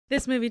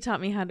This movie taught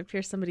me how to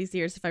pierce somebody's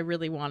ears if I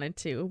really wanted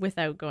to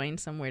without going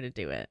somewhere to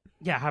do it.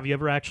 Yeah, have you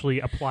ever actually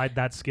applied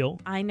that skill?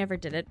 I never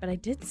did it, but I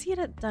did see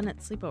it done at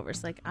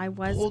sleepovers. Like I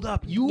was. Hold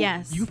up, you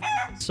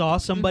saw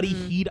somebody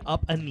heat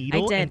up a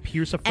needle and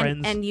pierce a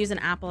friend's and use an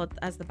apple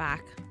as the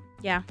back.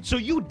 Yeah. So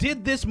you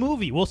did this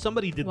movie. Well,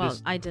 somebody did this.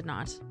 Well, I did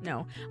not.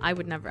 No, I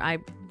would never. I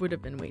would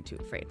have been way too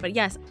afraid. But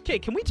yes. Okay,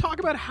 can we talk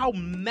about how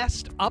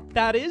messed up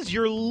that is?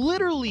 You're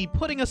literally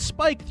putting a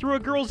spike through a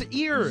girl's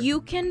ear.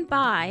 You can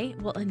buy,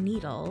 a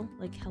needle.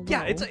 Like, hello.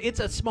 Yeah, it's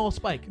a small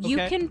spike. Okay? You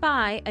can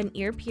buy an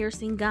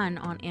ear-piercing gun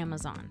on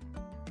Amazon.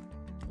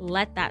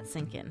 Let that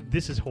sink in.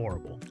 This is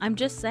horrible. I'm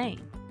just saying.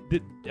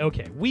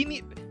 Okay, we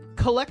need...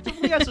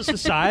 Collectively as a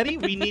society,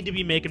 we need to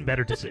be making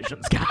better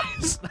decisions,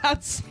 guys.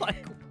 That's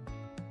like...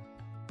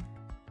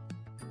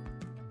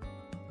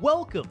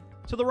 Welcome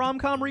to the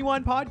Rom-Com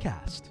Rewind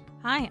podcast.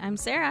 Hi, I'm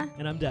Sarah.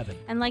 And I'm Devin.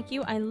 And like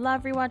you, I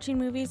love rewatching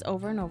movies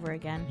over and over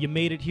again. You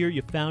made it here.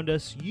 You found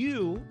us.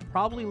 You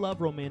probably love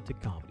romantic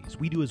comedies.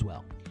 We do as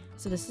well.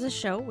 So this is a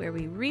show where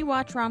we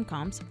rewatch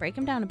rom-coms, break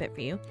them down a bit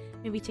for you,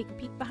 maybe take a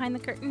peek behind the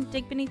curtain,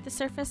 dig beneath the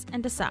surface,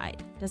 and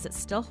decide, does it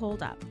still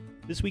hold up?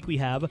 This week we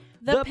have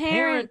The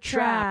Parent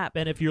Trap.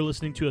 And if you're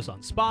listening to us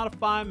on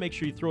Spotify, make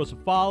sure you throw us a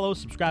follow,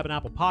 subscribe on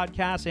Apple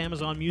Podcasts,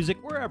 Amazon Music,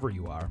 wherever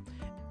you are.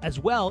 As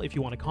well, if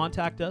you want to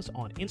contact us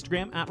on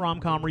Instagram at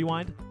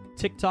RomComRewind,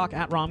 TikTok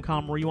at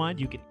RomComRewind,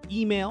 you can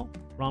email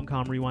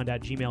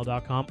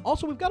romcomrewind@gmail.com.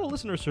 Also, we've got a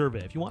listener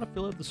survey. If you want to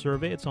fill out the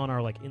survey, it's on our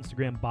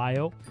Instagram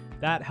bio.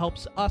 That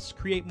helps us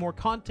create more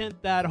content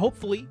that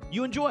hopefully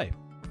you enjoy.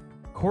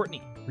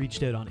 Courtney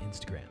reached out on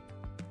Instagram.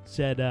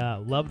 Said,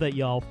 love that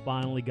y'all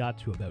finally got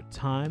to About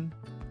Time.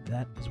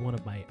 That is one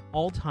of my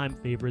all-time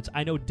favorites.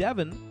 I know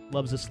Devin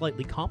loves a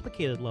slightly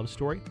complicated love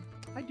story.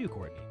 I do,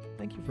 Courtney.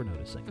 Thank you for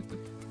noticing.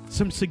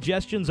 Some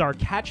suggestions are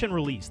Catch and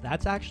Release.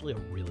 That's actually a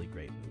really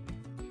great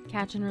movie.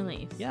 Catch and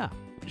Release. Yeah.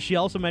 She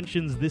also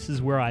mentions This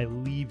Is Where I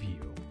Leave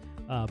You.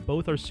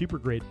 Both are super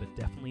great, but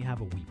definitely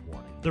have a weep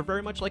warning. They're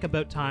very much like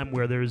About Time,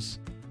 where there is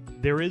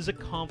a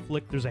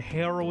conflict, there's a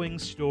harrowing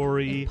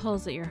story. It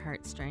pulls at your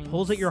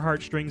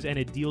heartstrings. And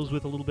it deals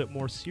with a little bit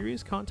more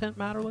serious content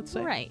matter, let's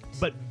say. Right.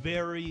 But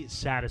very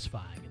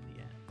satisfying in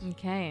the end.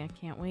 Okay, I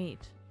can't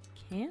wait.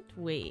 Can't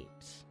wait.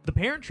 The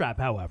Parent Trap,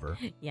 however,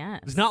 yes,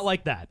 it's not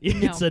like that. No.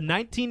 It's a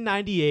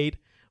 1998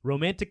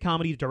 romantic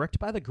comedy directed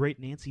by the great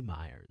Nancy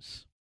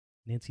Meyers.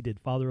 Nancy did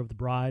Father of the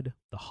Bride,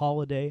 The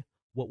Holiday,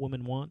 What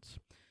Woman Wants.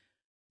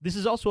 This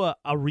is also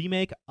a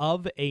remake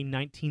of a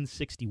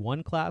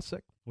 1961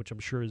 classic, which I'm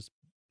sure is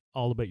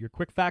all about your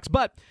quick facts,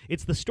 but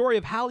it's the story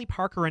of Hallie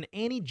Parker and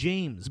Annie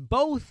James,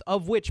 both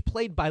of which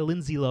played by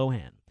Lindsay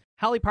Lohan.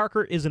 Hallie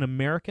Parker is an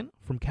American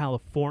from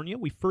California.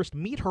 We first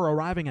meet her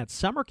arriving at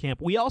summer camp.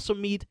 We also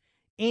meet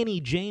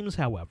Annie James,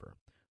 however,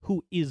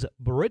 who is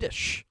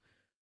British.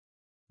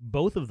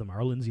 Both of them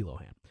are Lindsay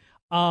Lohan.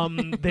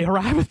 They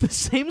arrive at the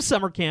same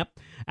summer camp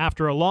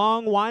after a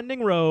long,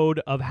 winding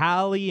road of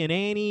Hallie and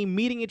Annie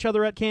meeting each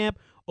other at camp,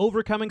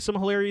 overcoming some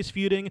hilarious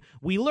feuding.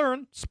 We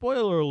learn,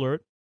 spoiler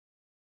alert,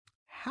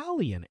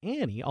 Hallie and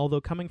Annie, although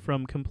coming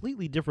from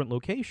completely different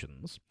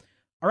locations,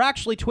 are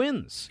actually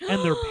twins,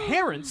 and their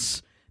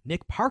parents...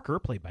 Nick Parker,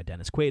 played by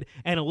Dennis Quaid,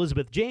 and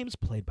Elizabeth James,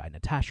 played by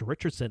Natasha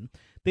Richardson,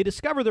 they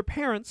discover their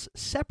parents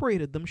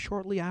separated them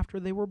shortly after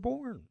they were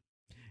born.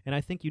 And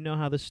I think you know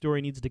how this story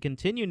needs to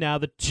continue now.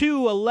 The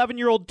two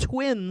 11-year-old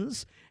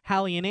twins,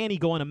 Hallie and Annie,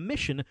 go on a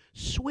mission,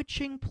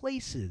 switching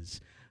places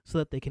so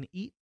that they can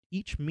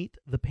each meet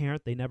the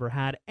parent they never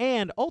had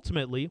and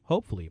ultimately,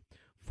 hopefully,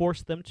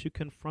 force them to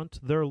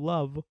confront their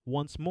love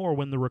once more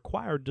when they're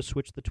required to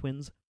switch the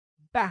twins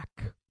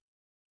back.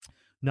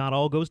 Not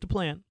all goes to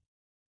plan.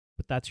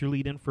 But that's your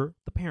lead-in for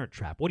The Parent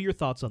Trap. What are your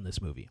thoughts on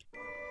this movie?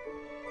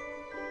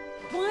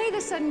 Why the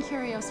sudden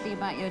curiosity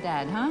about your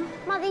dad, huh?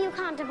 Mother, you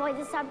can't avoid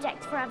the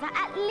subject forever.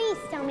 At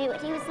least tell me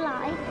what he was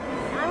like.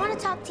 I want to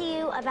talk to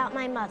you about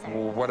my mother.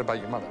 Well, what about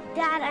your mother?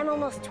 Dad, I'm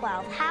almost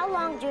 12. How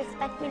long do you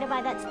expect me to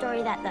buy that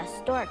story that the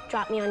stork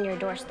dropped me on your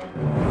doorstep?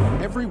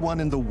 Everyone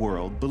in the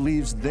world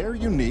believes they're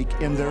unique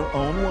in their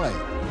own way.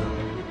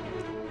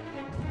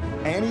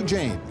 Annie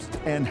James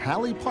and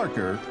Hallie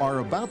Parker are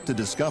about to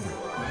discover.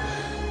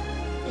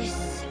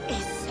 This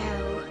is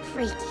so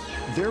freaky.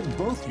 They're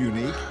both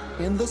unique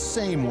in the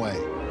same way.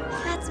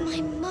 That's my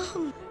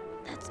mom.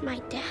 That's my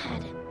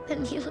dad.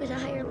 And you and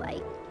I are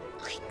like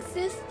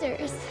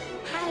sisters.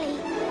 Hallie,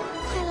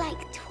 we're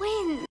like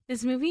twins.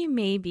 This movie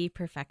may be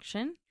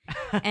perfection,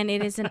 and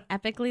it is an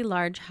epically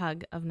large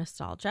hug of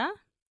nostalgia.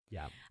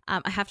 Yeah.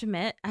 I have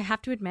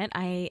to admit,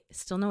 I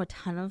still know a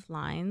ton of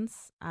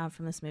lines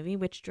from this movie,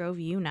 which drove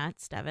you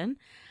nuts, Devin.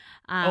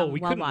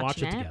 We couldn't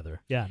watch it together.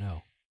 Yeah,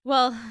 no.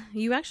 Well,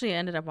 you actually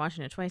ended up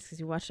watching it twice because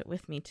you watched it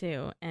with me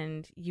too.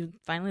 And you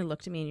finally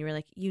looked at me and you were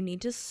like, you need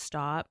to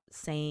stop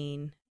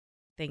saying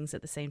things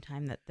at the same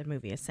time that the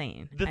movie is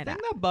saying. The thing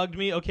that bugged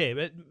me, okay,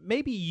 but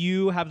maybe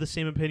you have the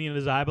same opinion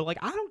as I, but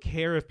I don't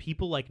care if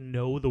people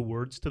know the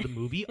words to the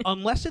movie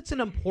unless it's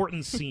an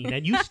important scene.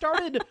 And you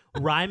started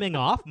rhyming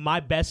off my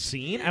best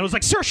scene. And I was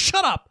like, sir,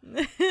 shut up.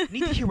 I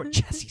need to hear what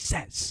Jesse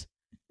says.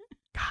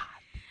 God.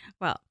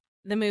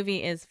 The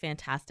movie is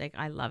fantastic.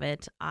 I love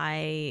it.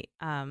 I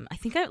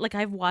think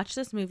I've watched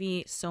this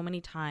movie so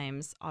many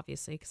times,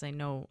 obviously, because I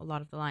know a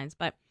lot of the lines,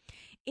 but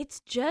it's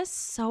just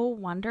so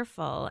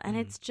wonderful, and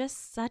it's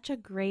just such a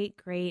great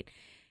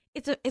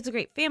it's a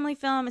great family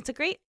film. It's a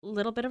great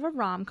little bit of a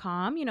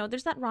rom-com. You know,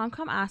 there's that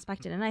rom-com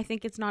aspect in it. And I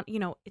think it's not, you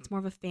know, it's more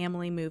of a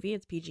family movie.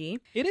 It's PG.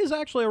 It is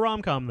actually a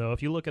rom-com, though.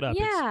 If you look it up,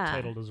 Yeah. it's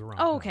titled as a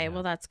rom-com. Oh, okay.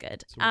 Well, that's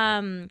good.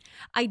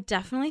 I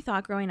definitely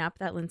thought growing up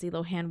that Lindsay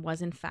Lohan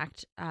was, in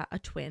fact, a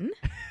twin.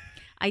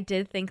 I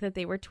did think that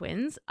they were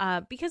twins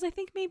because I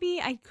think maybe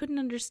I couldn't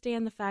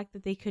understand the fact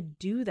that they could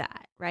do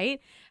that,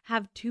 right?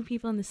 Have two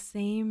people in the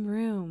same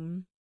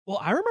room. Well,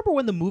 I remember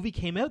when the movie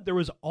came out, there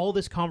was all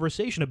this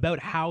conversation about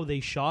how they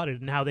shot it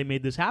and how they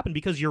made this happen.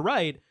 Because you're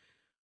right,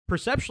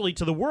 perceptually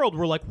to the world,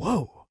 we're like,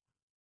 whoa.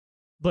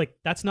 Like,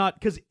 that's not...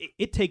 Because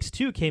It Takes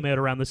Two came out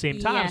around the same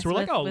time. Yes, so we're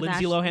like, oh,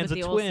 Lindsay Lohan's a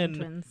the twin. Olsen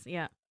twins.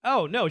 Yeah.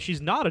 Oh, no,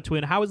 she's not a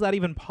twin. How is that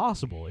even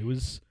possible? It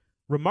was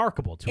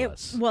remarkable to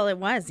us. Well, it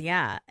was,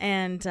 yeah.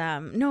 And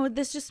no,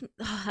 this just...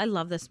 I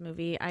love this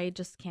movie. I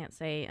just can't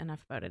say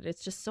enough about it.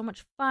 It's just so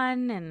much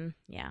fun, and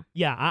yeah.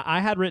 Yeah,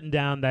 I had written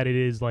down that it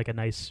is like a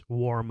nice,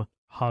 warm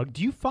hug.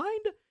 Do you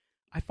find...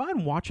 I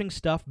find watching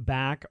stuff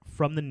back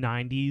from the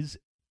 90s,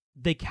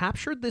 they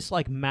captured this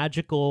like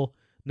magical,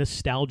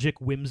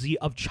 nostalgic whimsy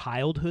of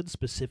childhood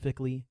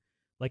specifically.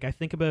 Like I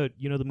think about,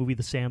 you know, the movie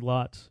The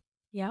Sandlot.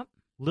 Yep.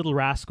 Little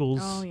Rascals.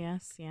 Oh,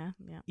 yes, yeah.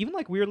 Even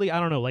like weirdly, I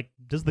don't know, like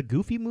does the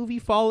Goofy movie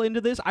fall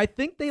into this? I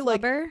think they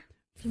like... Flubber?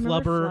 Do you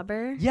remember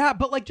Flubber? Yeah,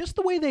 but like just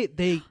the way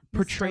they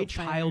portray Starfire.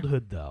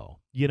 childhood though.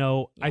 You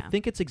know, I Yeah.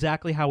 think it's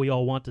exactly how we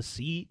all want to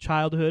see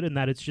childhood, and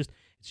that it's just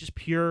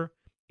pure,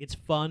 it's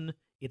fun,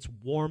 it's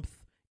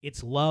warmth,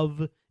 it's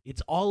love,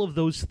 it's all of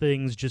those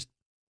things just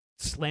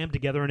slammed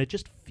together, and it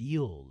just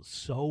feels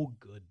so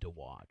good to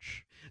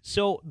watch.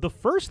 So the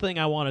first thing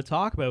I want to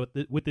talk about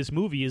with this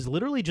movie is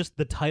literally just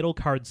the title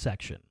card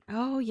section.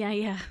 Oh, yeah.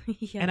 yeah,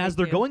 And as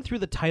they're do. going through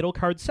the title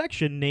card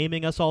section,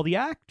 naming us all the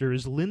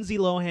actors, Lindsay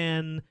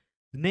Lohan's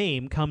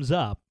name comes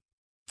up,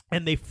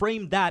 and they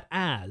framed that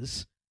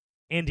as,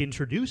 and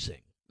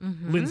introducing,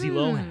 Lindsay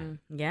Lohan.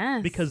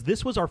 Yes. Because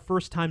this was our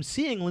first time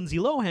seeing Lindsay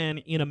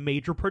Lohan in a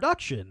major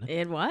production.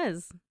 It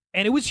was.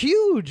 And it was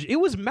huge. It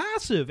was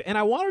massive. And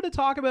I wanted to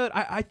talk about,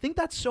 I think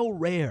that's so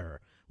rare.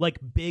 Like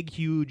big,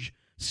 huge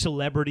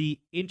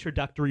celebrity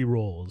introductory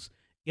roles.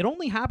 It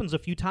only happens a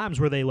few times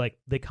where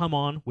they come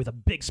on with a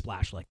big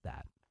splash like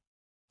that.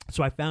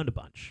 So I found a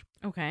bunch.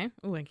 Okay.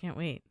 Oh, I can't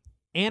wait.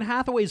 Anne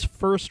Hathaway's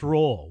first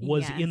role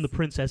was Yes. in The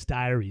Princess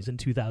Diaries in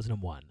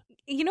 2001.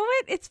 You know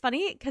what? It's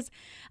funny because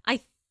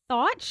I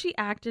thought she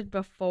acted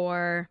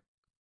before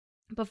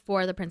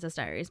The Princess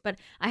Diaries, but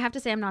I have to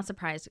say I'm not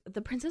surprised.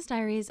 The Princess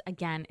Diaries,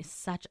 again, is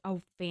such a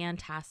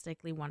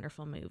fantastically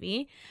wonderful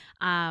movie.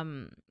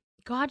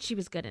 God, she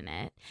was good in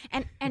it.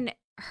 And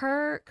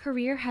her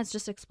career has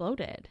just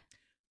exploded.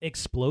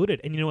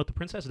 And you know what? The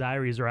Princess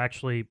Diaries are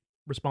actually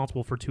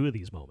responsible for two of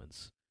these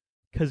moments.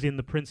 Because in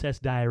The Princess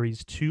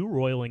Diaries 2,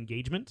 Royal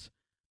Engagement,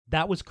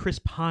 that was Chris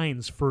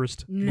Pine's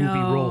first movie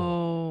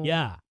role.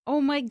 Yeah. Oh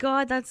my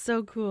God, that's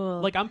so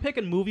cool. Like, I'm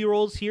picking movie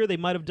roles here. They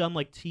might have done,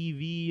 like,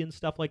 TV and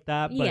stuff like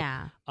that. But,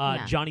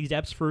 yeah. Johnny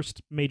Depp's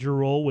first major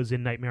role was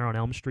in Nightmare on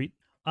Elm Street.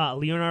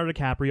 Leonardo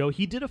DiCaprio,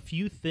 he did a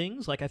few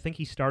things. Like, I think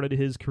he started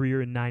his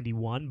career in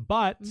 91.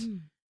 But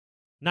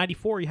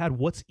 94, he had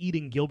What's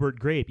Eating Gilbert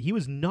Grape. He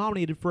was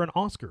nominated for an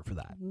Oscar for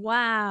that.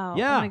 Wow.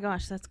 Yeah. Oh my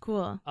gosh, that's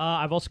cool.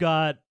 I've also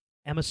got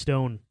Emma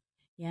Stone.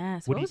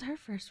 Yes. What What do was her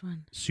first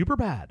one?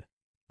 Superbad.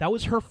 That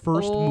was her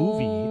first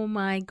movie. Oh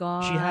my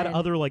God. She had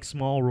other like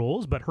small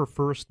roles, but her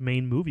first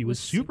main movie was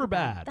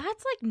Superbad.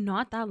 That's like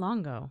not that long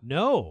ago.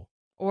 No.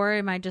 Or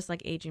am I just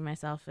like aging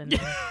myself and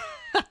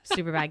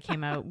Superbad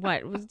came out?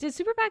 Did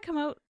Superbad come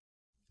out?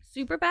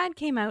 Superbad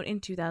came out in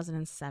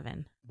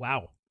 2007.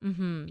 Wow.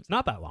 Mm-hmm. It's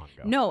not that long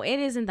ago. No, it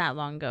isn't that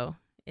long ago.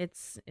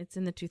 It's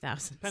in the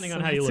 2000s. Depending on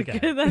how you look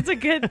at it. That's a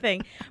good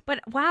thing. But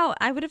wow,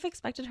 I would have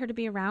expected her to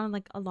be around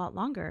like a lot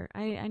longer.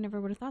 I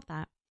never would have thought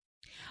that.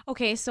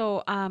 Okay,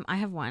 so I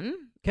have one.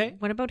 Okay.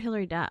 What about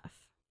Hilary Duff?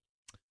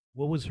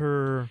 What was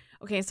her...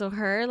 Okay, so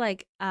her,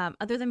 like,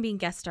 other than being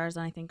guest stars,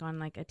 I think, on,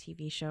 like, a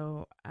TV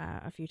show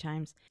a few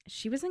times,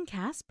 she was in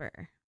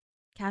Casper.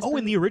 Oh,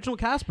 in the original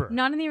Casper.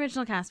 Not in the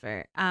original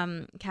Casper.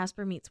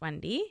 Casper Meets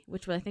Wendy,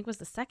 which I think was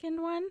the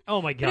second one.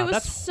 Oh, my But it God. was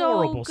That's so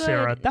horrible, good.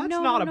 Sarah. That's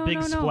No, not no, a big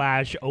no, no.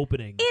 splash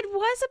opening. It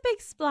was a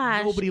big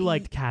splash. Nobody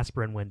liked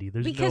Casper and Wendy.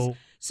 There's Because, no...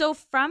 so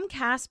from the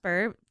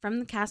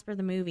Casper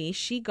the movie,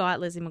 she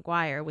got Lizzie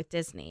McGuire with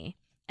Disney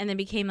and then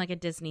became like a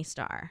Disney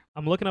star.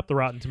 I'm looking up the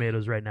Rotten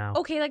Tomatoes right now.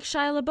 Okay, like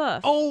Shia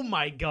LaBeouf. Oh,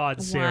 my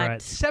God, Sarah. What?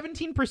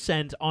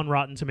 17% on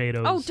Rotten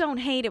Tomatoes. Oh, don't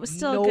hate. It was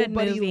still a good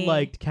movie. Nobody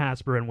liked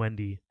Casper and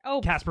Wendy.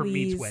 Oh, Casper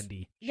please. Meets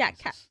Wendy. Yeah,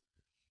 Jesus.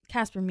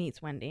 Casper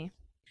Meets Wendy.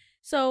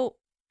 So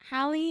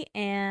Hallie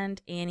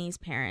and Annie's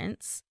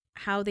parents,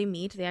 how they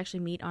meet, they actually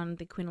meet on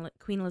the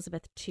Queen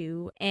Elizabeth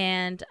II,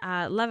 and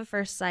love at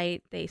first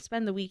sight. They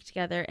spend the week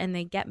together and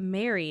they get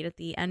married at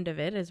the end of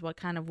it, is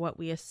what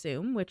we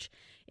assume, which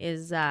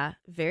is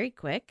very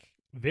quick.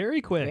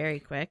 Very quick.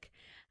 Very quick.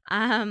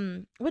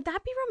 Would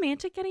that be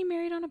romantic, getting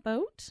married on a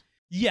boat?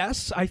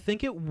 Yes, I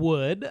think it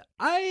would.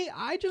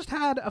 I just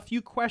had a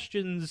few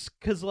questions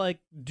because, like,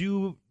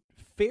 do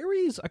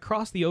ferries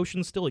across the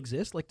ocean still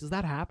exist? Like, does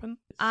that happen?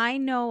 I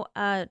know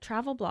a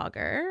travel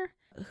blogger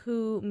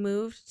who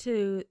moved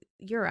to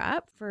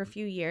Europe for a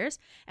few years,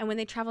 and when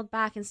they traveled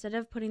back, instead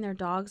of putting their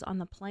dogs on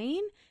the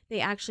plane, they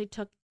actually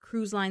took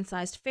cruise line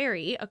sized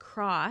ferry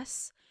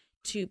across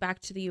back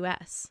to the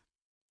US.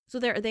 So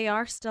they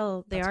are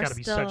still That's are gotta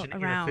be still such an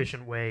around.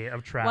 inefficient way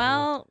of travel.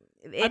 Well,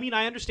 I mean,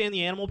 I understand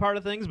the animal part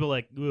of things, but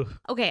like, ugh.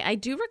 okay, I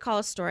do recall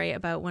a story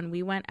about when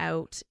we went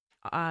out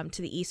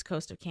to the east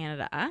coast of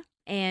Canada,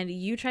 and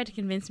you tried to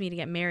convince me to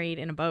get married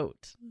in a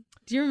boat.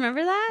 Do you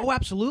remember that? Oh,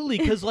 absolutely.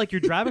 Because like you're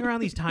driving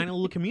around these tiny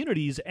little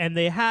communities, and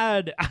they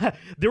had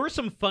there were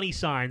some funny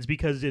signs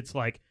because it's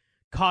like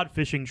cod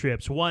fishing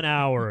trips, 1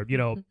 hour,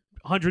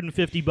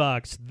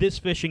 $150. This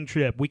fishing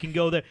trip, we can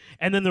go there,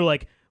 and then they're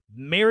like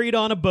married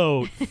on a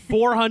boat,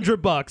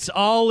 $400,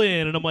 all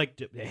in, and I'm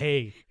like,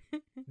 hey.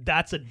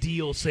 That's a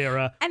deal,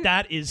 Sarah. And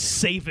that is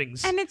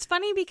savings. And it's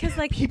funny because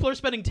like people are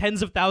spending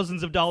tens of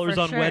thousands of dollars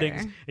on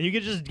weddings, and you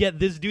can just get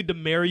this dude to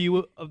marry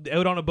you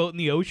out on a boat in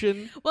the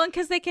ocean. Well,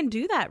 because they can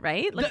do that,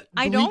 right? Like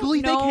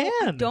legally, they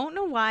can. Don't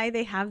know why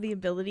they have the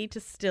ability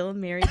to still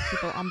marry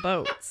people on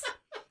boats.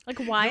 Like,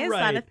 why You're is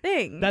right. that a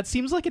thing? That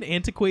seems like an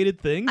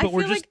antiquated thing, but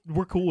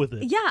we're cool with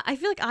it. Yeah, I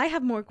feel like I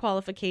have more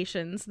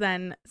qualifications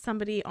than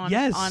somebody on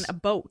a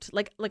boat,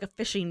 like a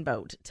fishing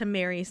boat, to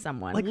marry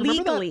someone Like,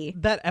 legally.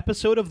 That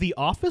episode of The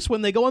Office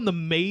when they go on the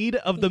Maid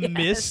of the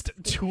Mist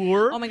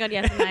tour? Oh my God,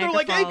 yes. And they're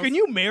like, hey, can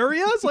you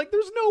marry us? Like,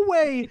 there's no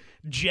way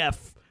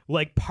Jeff,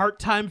 like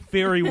part-time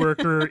ferry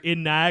worker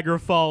in Niagara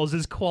Falls,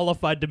 is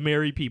qualified to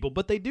marry people,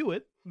 but they do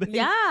it.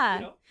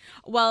 Yeah.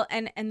 Well,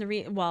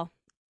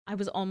 I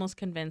was almost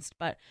convinced,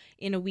 but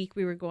in a week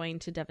we were going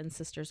to Devin's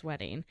sister's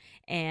wedding,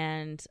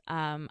 and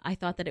I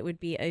thought that it would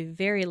be a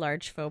very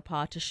large faux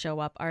pas to show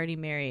up already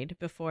married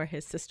before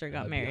his sister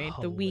got married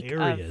the week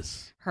of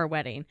her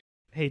wedding.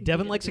 Hey,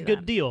 Devin likes a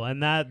good deal,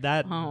 and that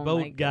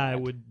boat guy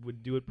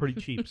would do it pretty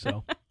cheap.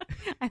 So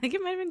I think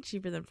it might have been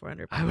cheaper than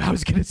 $400. I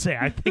was gonna say,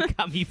 I think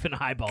I'm even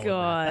eyeballing.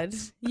 God,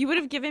 you would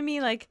have given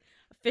me like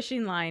a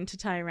fishing line to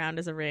tie around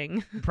as a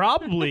ring.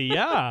 Probably,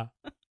 yeah.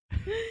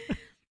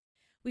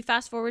 We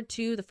fast forward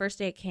to the first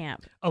day at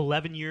camp.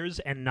 11 years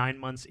and 9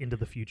 months into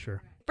the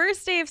future.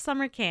 First day of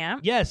summer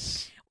camp.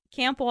 Yes.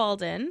 Camp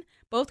Walden.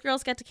 Both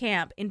girls get to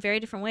camp in very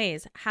different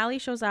ways. Hallie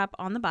shows up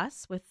on the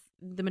bus with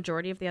the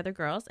majority of the other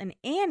girls, and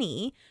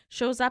Annie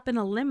shows up in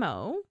a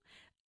limo,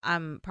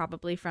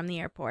 probably from the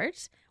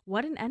airport.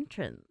 What an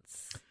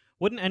entrance.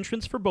 What an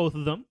entrance for both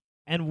of them.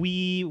 And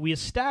we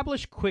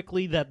establish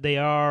quickly that they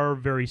are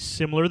very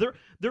similar.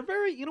 They're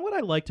very, you know what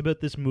I liked about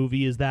this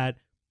movie is that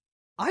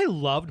I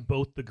loved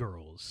both the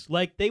girls.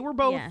 Like, they were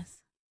both... Yes.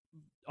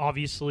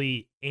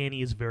 Obviously,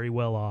 Annie is very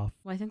well off.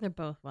 Well, I think they're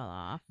both well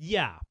off.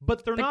 Yeah,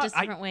 but they're not... just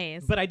different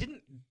ways. But I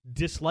didn't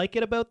dislike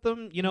it about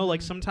them. You know,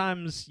 like,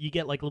 sometimes you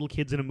get, like, little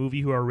kids in a movie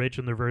who are rich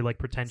and they're very, like,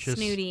 pretentious.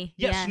 Snooty.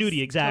 Yeah, yes,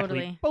 snooty, exactly.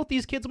 Totally. Both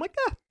these kids, I'm like,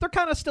 they're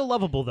kind of still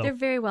lovable, though. They're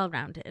very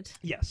well-rounded.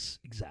 Yes,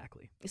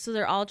 exactly. So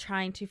they're all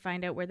trying to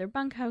find out where their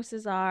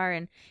bunkhouses are,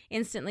 and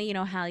instantly,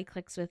 Hallie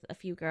clicks with a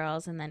few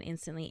girls, and then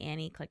instantly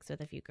Annie clicks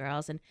with a few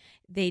girls, and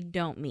they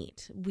don't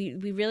meet. We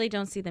really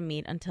don't see them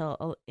meet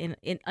until in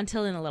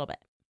a little bit.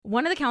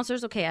 One of the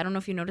counselors, okay, I don't know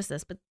if you noticed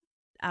this, but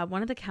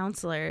one of the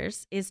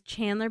counselors is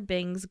Chandler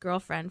Bing's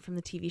girlfriend from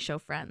the TV show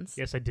Friends.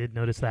 Yes, I did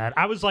notice that.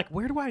 I was like,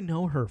 where do I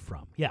know her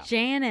from? Yeah.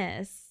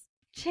 Janice.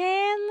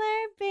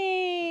 Chandler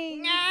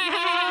Bing.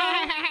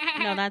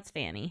 No, that's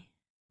Fanny.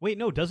 Wait,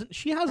 no, doesn't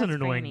she has an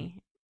annoying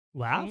Fanny.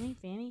 laugh?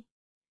 Fanny.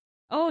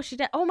 Oh, she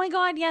does. Oh my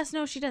God, yes,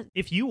 no, she does.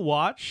 If you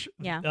watch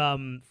Yeah.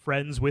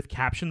 Friends with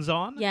captions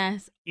on,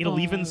 Yes. it'll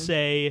even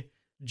say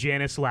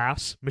Janice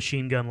laughs,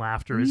 machine gun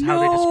laughter is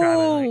how they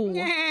describe it.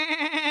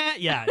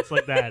 Like, yeah, it's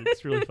like that.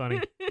 It's really funny.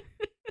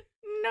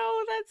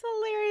 No, that's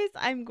hilarious.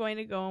 I'm going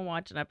to go and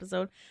watch an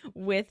episode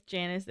with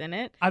Janice in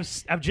it.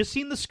 I've just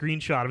seen the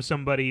screenshot of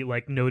somebody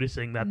like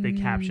noticing that they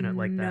caption it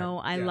like that. No,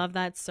 I love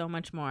that so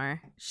much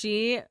more.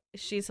 She's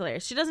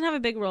hilarious. She doesn't have a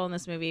big role in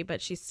this movie,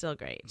 but she's still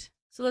great.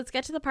 So let's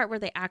get to the part where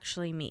they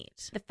actually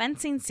meet. The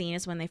fencing scene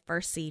is when they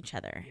first see each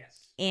other.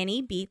 Yes.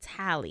 Annie beats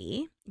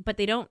Hallie, but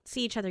they don't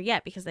see each other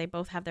yet because they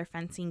both have their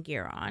fencing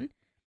gear on.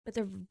 But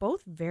they're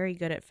both very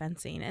good at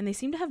fencing, and they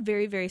seem to have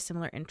very, very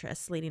similar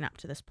interests leading up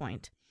to this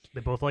point.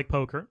 They both like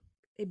poker.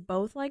 They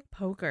both like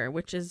poker,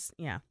 which is,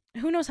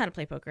 who knows how to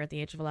play poker at the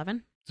age of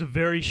 11? It's a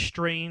very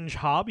strange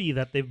hobby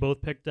that they've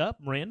both picked up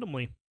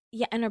randomly.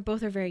 Yeah, and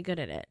both are very good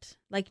at it.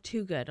 Like,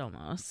 too good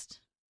almost.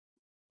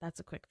 That's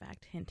a quick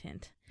fact. Hint,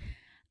 hint.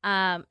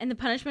 And the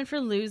punishment for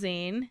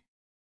losing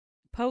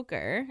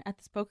poker at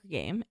this poker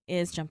game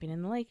is jumping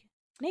in the lake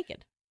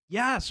naked.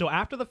 Yeah, so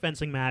after the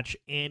fencing match,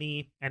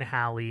 Annie and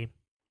Hallie,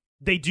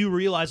 they do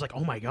realize, like,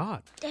 oh my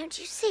God. Don't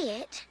you see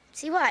it?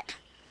 See what?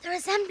 The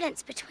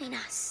resemblance between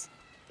us.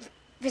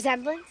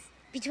 Resemblance?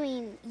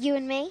 Between you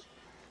and me?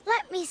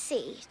 Let me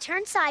see.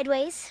 Turn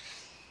sideways.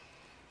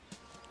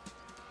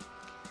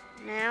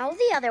 Now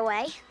the other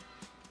way.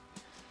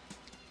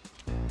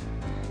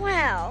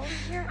 Well,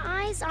 your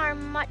eyes are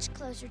much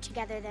closer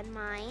together than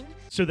mine.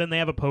 So then they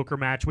have a poker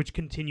match, which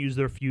continues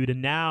their feud.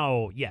 And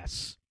now,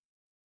 yes,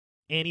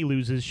 Annie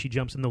loses. She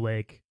jumps in the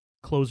lake.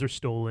 Clothes are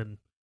stolen.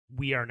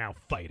 We are now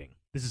fighting.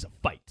 This is a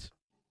fight.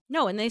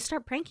 No, and they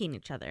start pranking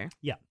each other.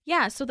 Yeah.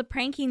 Yeah, so the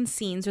pranking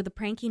scenes or the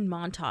pranking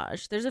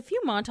montage. There's a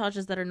few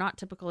montages that are not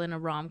typical in a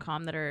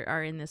rom-com that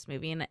are in this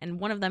movie, and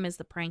one of them is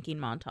the pranking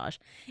montage.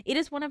 It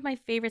is one of my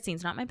favorite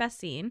scenes, not my best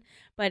scene,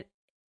 but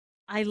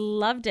I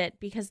loved it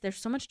because there's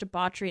so much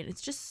debauchery and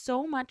it's just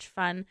so much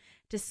fun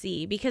to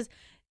see because,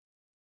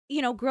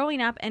 you know,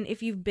 growing up and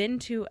if you've been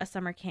to a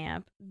summer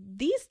camp,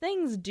 these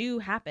things do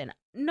happen.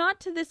 Not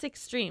to this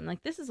extreme.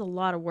 Like, this is a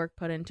lot of work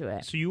put into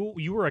it. So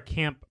you were a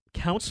camp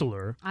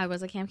counselor. I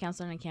was a camp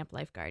counselor and a camp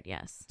lifeguard,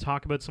 yes.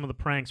 Talk about some of the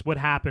pranks. What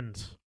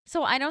happened?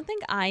 So I don't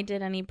think I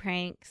did any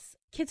pranks.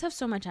 Kids have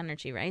so much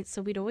energy, right?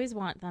 So we'd always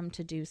want them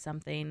to do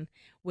something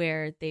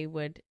where they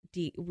would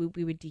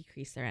we would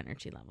decrease their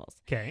energy levels.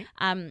 Okay.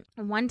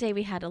 One day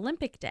we had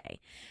Olympic Day,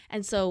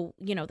 and so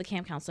you know the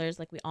camp counselors,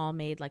 like, we all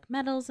made like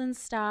medals and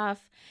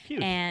stuff.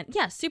 Cute. And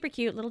yeah, super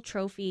cute little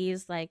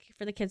trophies like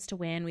for the kids to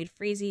win. We'd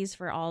freezies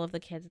for all of the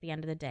kids at the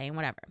end of the day and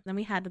whatever. Then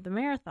we had the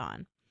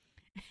marathon,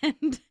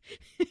 and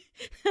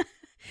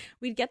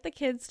we'd get the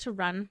kids to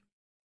run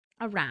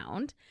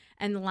around,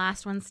 and the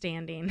last one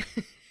standing.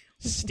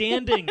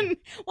 Standing.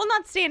 Well,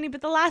 not standing,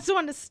 but the last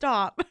one to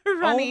stop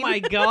running. Oh my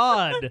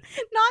God.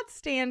 Not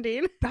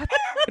standing. That's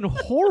fucking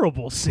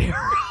horrible,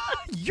 Sarah.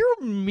 You're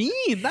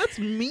mean. That's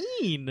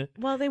mean.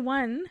 Well, they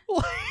won.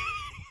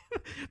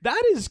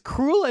 That is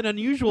cruel and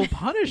unusual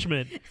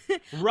punishment.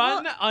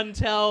 Run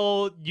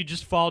until you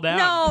just fall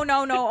down.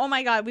 No. Oh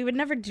my God. We would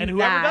never do that. And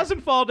whoever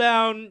doesn't fall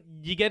down,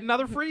 you get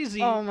another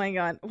freezy. Oh my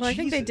God. Well, I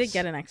think they did Jesus.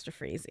 get an extra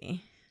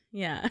freezy.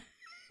 Yeah.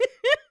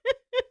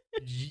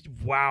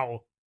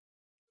 Wow.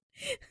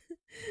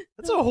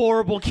 That's a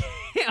horrible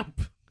camp.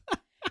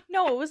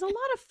 No, it was a lot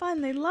of fun.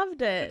 They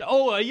loved it.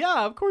 Oh,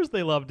 yeah, of course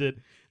they loved it.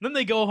 And then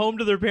they go home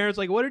to their parents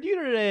like, what did you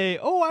do today?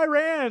 Oh, I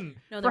ran.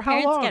 No, For the how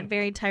parents long? get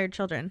very tired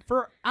children.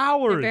 For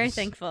hours. They're very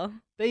thankful.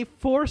 They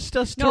forced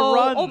us to No,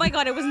 run. oh my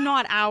God, it was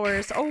not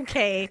hours.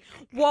 Okay.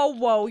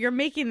 Whoa, you're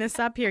making this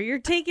up here. You're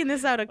taking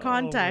this out of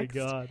context.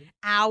 Oh my God.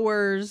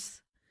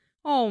 Hours.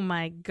 Oh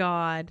my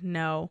God,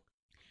 no.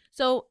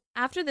 So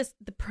after this,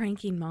 the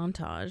pranking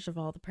montage of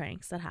all the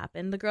pranks that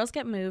happened, the girls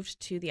get moved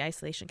to the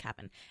isolation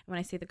cabin. And when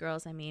I say the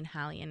girls, I mean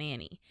Hallie and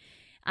Annie,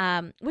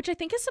 which I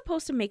think is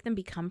supposed to make them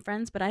become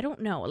friends, but I don't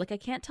know. Like, I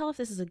can't tell if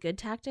this is a good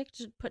tactic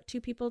to put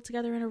two people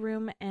together in a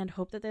room and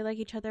hope that they like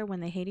each other when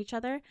they hate each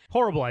other.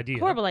 Horrible idea.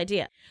 Horrible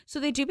idea. So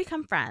they do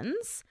become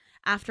friends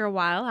after a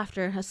while,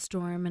 after a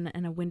storm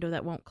and a window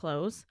that won't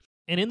close.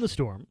 And in the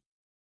storm,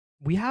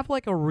 we have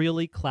like a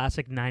really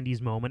classic 90s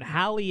moment.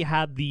 Hallie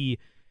had the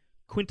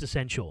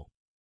quintessential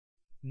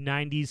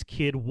 90s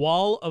kid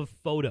wall of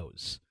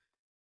photos.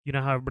 You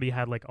know how everybody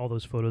had like all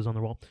those photos on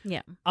their wall?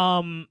 Yeah.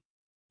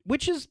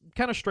 Which is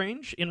kind of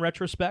strange in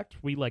retrospect.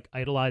 We like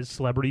idolize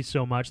celebrities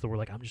so much that we're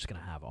like, I'm just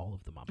gonna have all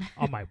of them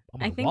on my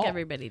I think wall.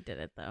 everybody did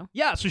it, though.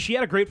 Yeah, so she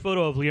had a great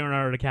photo of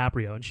Leonardo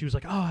DiCaprio, and she was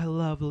like, oh, I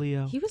love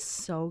Leo. He was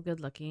so good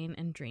looking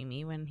and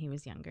dreamy when he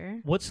was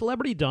younger. What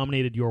celebrity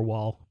dominated your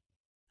wall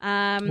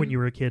when you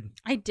were a kid?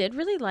 I did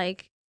really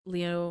like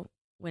Leo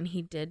when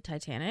he did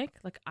Titanic.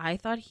 Like, I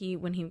thought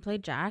when he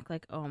played Jack,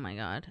 like, oh my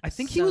God. I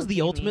think so he was the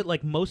dreamy. ultimate,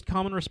 like, most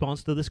common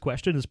response to this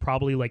question is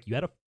probably like, you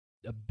had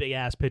a big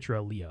ass picture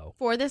of Leo.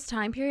 For this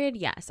time period,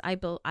 yes,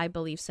 I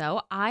believe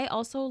so. I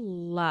also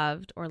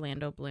loved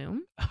Orlando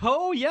Bloom.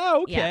 Oh, yeah,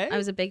 okay. Yeah, I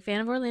was a big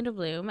fan of Orlando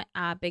Bloom,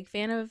 big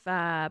fan of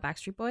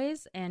Backstreet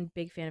Boys, and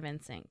big fan of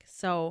NSYNC.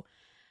 So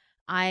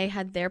I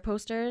had their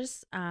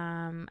posters.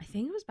 I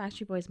think it was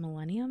Backstreet Boys'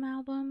 Millennium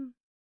album.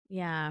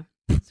 Yeah.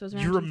 So it was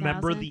around You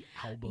remember 2000. the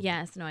album?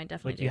 Yes, no, I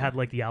definitely Like, do. you had,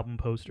 like, the album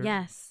poster?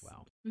 Yes.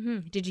 Wow.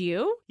 Mm-hmm. Did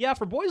you? Yeah,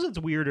 for boys, it's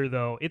weirder,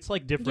 though. It's,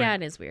 like, different. Yeah,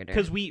 it is weirder.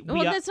 Because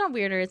well, it's not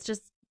weirder. It's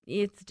just,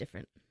 it's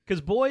different. Because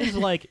boys,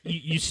 like,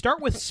 you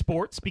start with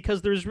sports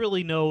because there's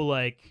really no,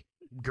 like,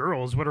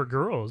 girls. What are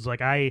girls?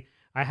 Like, I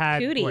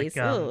had, Cooties. like,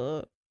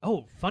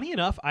 oh, funny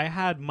enough, I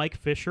had Mike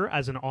Fisher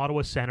as an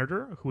Ottawa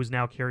senator, who is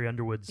now Carrie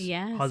Underwood's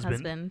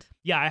husband.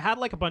 Yeah, I had,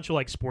 like, a bunch of,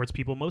 like, sports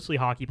people, mostly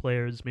hockey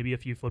players, maybe a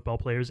few football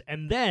players,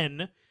 and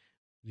then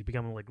you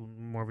become, like,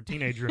 more of a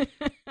teenager.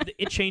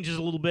 It changes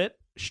a little bit.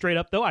 Straight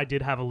up, though, I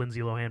did have a Lindsay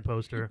Lohan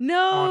poster.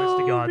 No, honest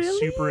to God, really?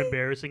 super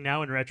embarrassing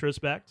now in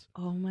retrospect.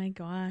 Oh my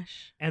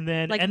gosh. And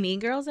then Like Mean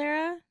Girls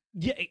era?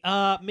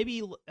 yeah,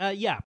 maybe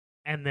yeah.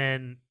 And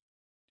then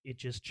it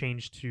just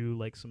changed to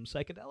like some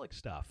psychedelic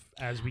stuff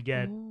as we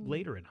get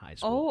later in high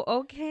school. Oh,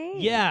 okay.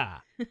 Yeah.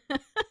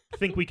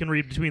 Think we can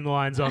read between the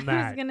lines on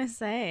that. I was gonna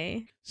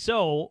say.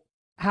 So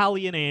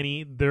Hallie and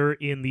Annie, they're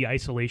in the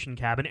isolation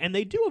cabin, and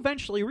they do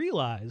eventually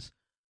realize,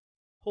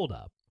 hold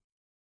up.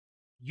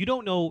 You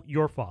don't know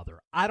your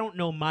father. I don't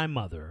know my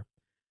mother.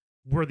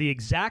 We're the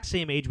exact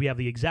same age. We have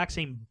the exact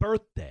same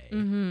birthday.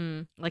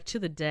 Mm-hmm. Like to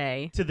the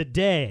day. To the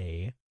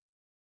day.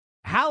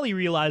 Hallie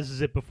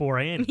realizes it before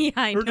Annie. Yeah,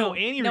 I know. No,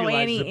 Annie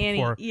realizes it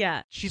before.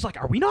 Yeah. She's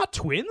like, are we not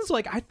twins?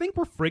 Like, I think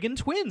we're friggin'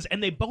 twins.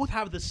 And they both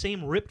have the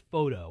same ripped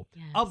photo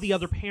of the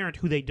other parent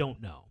who they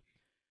don't know.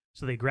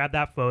 So they grab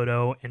that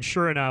photo, and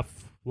sure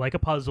enough, like a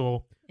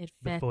puzzle,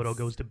 the photo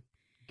goes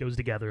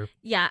together.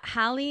 Yeah,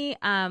 Hallie's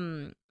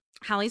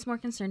more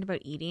concerned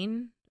about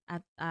eating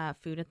at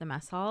food at the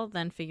mess hall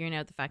than figuring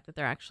out the fact that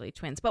they're actually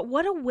twins. But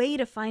what a way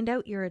to find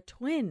out you're a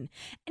twin.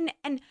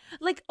 And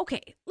like,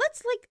 okay,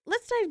 let's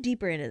dive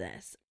deeper into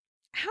this.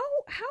 How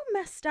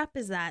messed up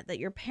is that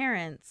your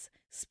parents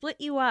split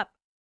you up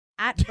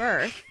at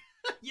birth?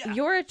 Yeah.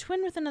 You're a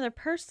twin with another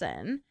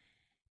person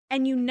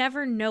and you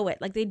never know it.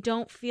 Like, they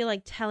don't feel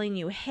like telling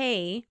you,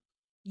 hey,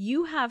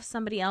 you have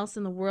somebody else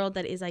in the world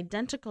that is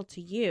identical to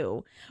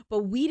you, but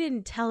we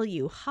didn't tell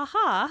you.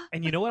 Haha.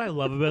 And you know what I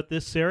love about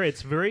this, Sarah?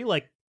 It's very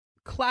like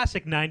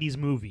classic 90s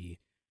movie.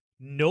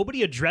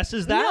 Nobody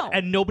addresses that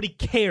and nobody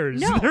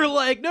cares. No. They're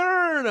like,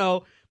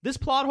 no. This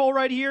plot hole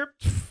right here,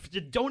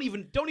 don't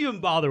even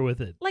bother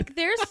with it. Like,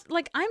 there's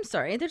like, I'm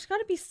sorry, there's got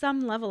to be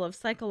some level of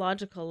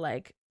psychological,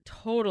 like,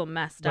 total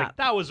messed Like, up.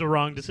 that was a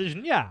wrong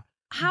decision. Yeah.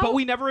 But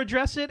we never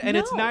address it, and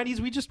it's No.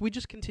 90s. We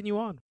just continue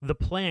on. The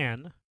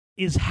plan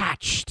is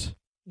hatched.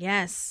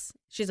 Yes.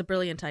 She's a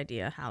brilliant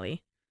idea,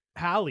 Hallie.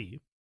 Hallie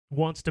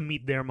wants to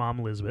meet their mom,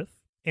 Elizabeth,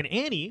 and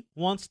Annie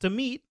wants to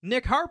meet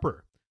Nick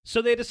Harper.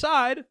 So they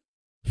decide,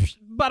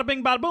 bada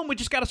bing, bada boom, we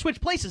just got to switch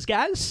places,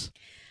 guys.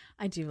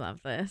 I do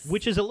love this.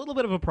 Which is a little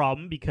bit of a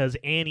problem because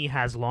Annie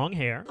has long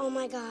hair. Oh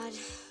my god.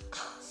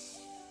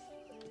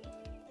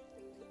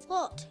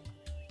 What?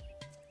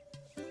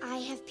 I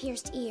have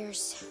pierced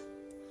ears.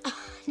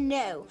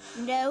 No,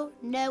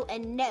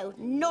 and no.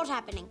 Not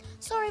happening.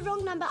 Sorry,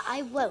 wrong number.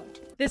 I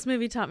won't. This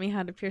movie taught me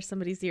how to pierce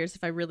somebody's ears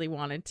if I really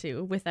wanted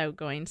to without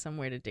going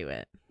somewhere to do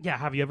it. Yeah,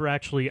 have you ever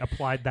actually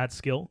applied that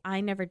skill?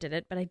 I never did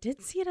it, but I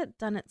did see it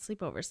done at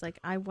sleepovers. Like,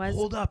 I was...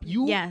 Hold up.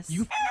 You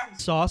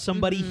saw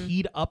somebody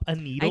heat up a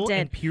needle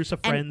and pierce a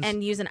friend's...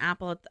 And use an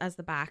apple as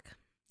the back.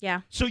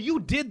 Yeah. So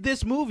you did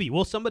this movie.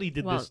 Well, somebody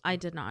did Well, this. I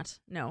did not.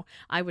 No,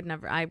 I would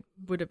never. I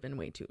would have been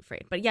way too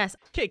afraid. But yes.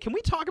 Okay, can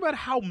we talk about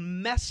how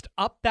messed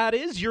up that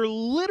is? You're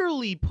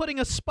literally putting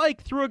a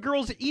spike through a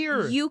girl's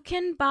ear. You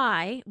can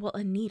buy,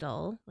 a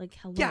needle. Like,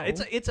 hello. Yeah,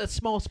 it's a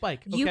small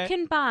spike. Okay? You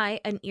can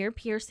buy an ear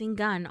piercing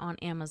gun on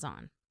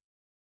Amazon.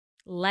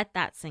 Let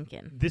that sink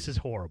in. This is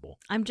horrible.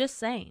 I'm just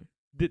saying.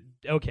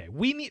 Okay,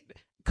 we need...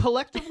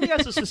 Collectively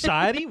as a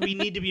society, we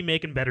need to be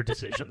making better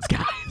decisions,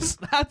 guys.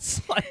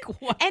 That's like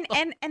what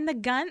and the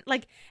gun,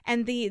 like,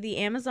 and the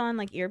Amazon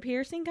like ear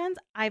piercing guns,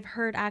 I've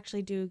heard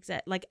actually do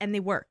and they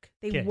work.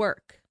 They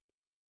work.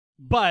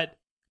 But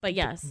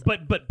yes.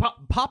 But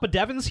Papa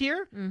Devin's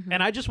here,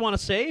 and I just want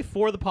to say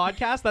for the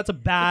podcast, that's a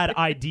bad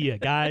idea,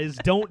 guys.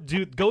 Go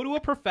to a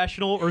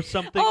professional or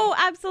something. Oh,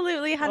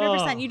 absolutely,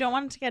 100%. You don't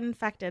want it to get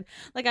infected.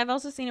 Like, I've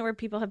also seen it where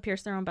people have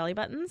pierced their own belly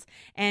buttons,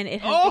 and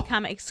it has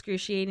become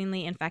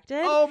excruciatingly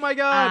infected. Oh my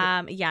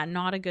god. Yeah,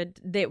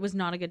 it was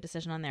not a good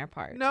decision on their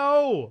part.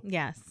 No.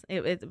 Yes,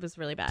 it was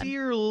really bad.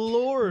 Dear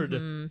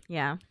Lord.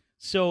 Yeah.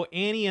 So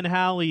Annie and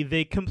Hallie,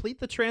 they complete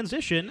the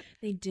transition.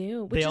 They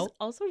do, which is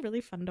also really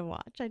fun to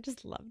watch. I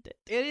just loved it.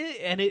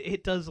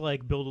 It does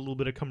like build a little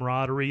bit of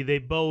camaraderie. They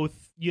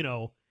both,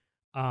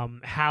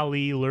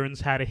 Hallie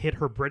learns how to hit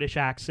her British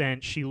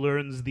accent. She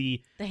learns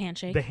the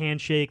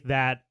handshake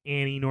that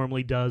Annie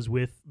normally does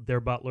with their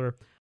butler.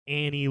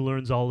 Annie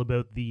learns all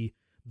about the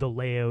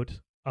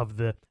layout of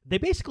they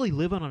basically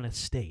live on an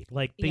estate.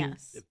 Like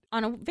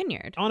on a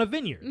vineyard. On a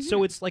vineyard. Mm-hmm.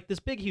 So it's like this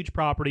big, huge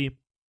property.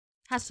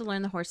 Has to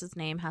learn the horse's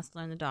name, has to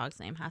learn the dog's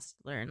name, has to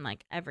learn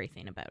like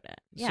everything about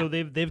it. Yeah. So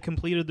they've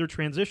completed their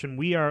transition.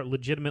 We are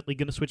legitimately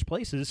going to switch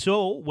places.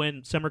 So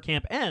when summer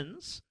camp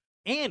ends,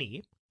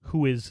 Annie,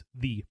 who is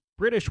the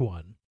British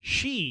one,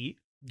 she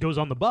goes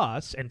on the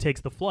bus and takes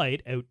the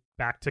flight out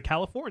back to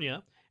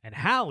California, and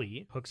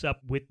Hallie hooks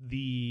up with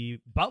the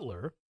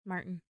butler,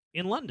 Martin,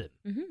 in London.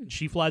 Mm-hmm.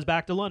 She flies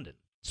back to London.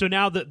 So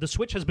now the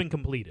switch has been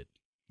completed.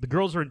 The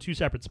girls are in two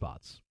separate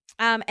spots.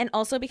 And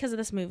also because of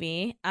this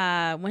movie,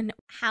 when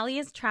Hallie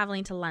is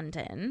traveling to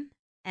London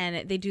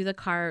and they do the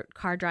car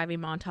driving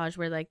montage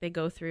where like they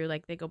go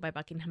by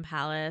Buckingham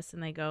Palace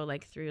and they go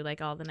like through like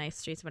all the nice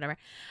streets, whatever.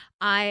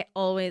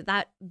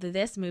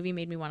 This movie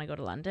made me want to go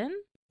to London.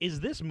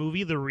 Is this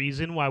movie the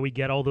reason why we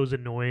get all those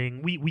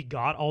annoying? We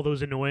got all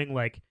those annoying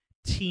like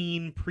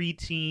teen,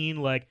 preteen,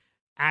 like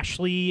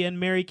Ashley and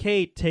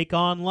Mary-Kate take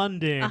on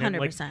London.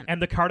 100%.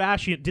 And the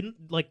Kardashian didn't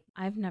like.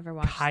 I've never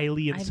watched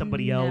Kylie and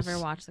somebody else. I've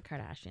never watched the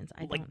Kardashians.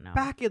 I don't know.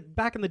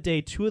 Back in the day,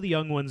 two of the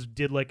young ones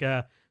did like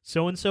a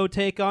so-and-so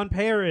take on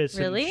Paris.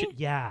 Really?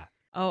 Yeah.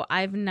 Oh,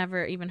 I've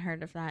never even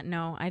heard of that.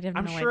 No, I didn't.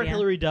 I'm sure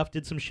Hilary Duff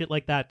did some shit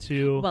like that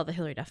too. Well, the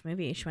Hilary Duff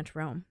movie. She went to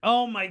Rome.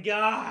 Oh my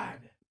god.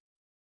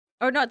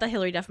 Or not the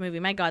Hilary Duff movie.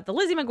 My God, the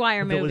Lizzie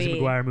McGuire movie. The Lizzie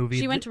McGuire movie.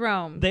 She went to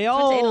Rome. They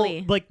all went to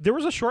Italy. Like there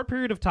was a short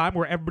period of time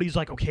where everybody's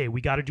like, okay,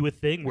 we got to do a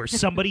thing where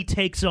somebody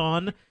takes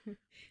on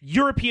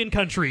European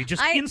country.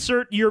 Just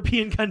insert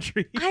European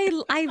country.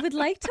 I would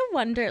like to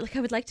wonder. Like I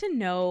would like to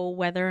know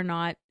whether or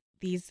not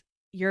these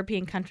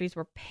European countries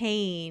were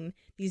paying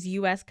these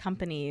U.S.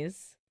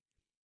 companies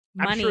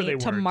I'm sure they money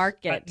to weren't.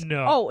 market.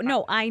 No. Oh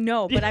no, I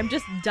know, but I'm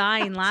just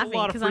dying It's a laughing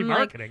lot of because free I'm like,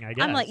 marketing, I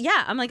guess.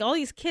 I'm like, all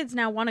these kids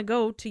now want to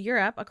go to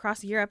Europe,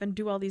 across Europe, and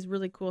do all these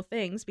really cool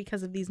things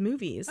because of these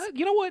movies.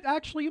 You know what?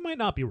 Actually, you might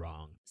not be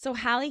wrong. So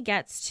Hallie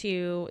gets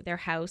to their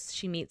house.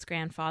 She meets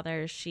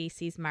grandfather. She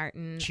sees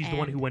Martin. She's the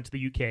one who went to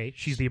the UK.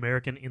 She's the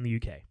American in the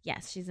UK.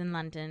 Yes, she's in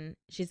London.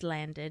 She's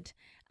landed.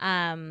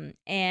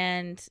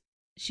 And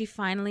she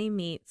finally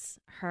meets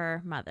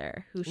her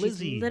mother, who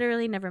Lizzie. she's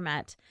literally never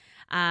met.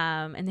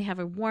 And they have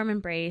a warm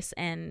embrace.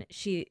 And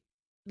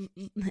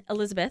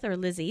Elizabeth, or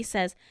Lizzie,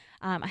 says,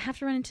 I have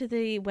to run into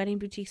the wedding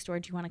boutique store.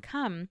 Do you want to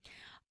come?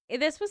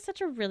 This was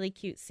such a really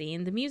cute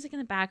scene. The music in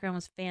the background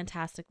was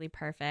fantastically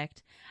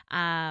perfect.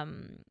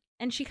 And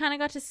she kind of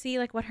got to see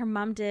like what her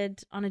mom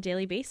did on a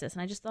daily basis.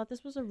 And I just thought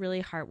this was a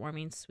really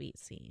heartwarming, sweet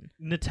scene.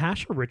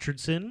 Natasha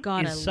Richardson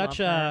God, is I such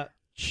love her.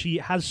 she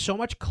has so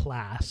much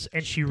class,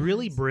 and she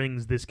really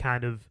brings this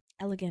kind of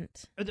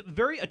Elegant.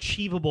 very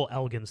achievable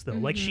elegance, though.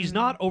 Like, she's Mhm.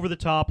 not over the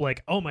top,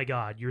 like, oh my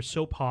God, you're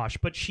so posh,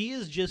 but she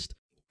is just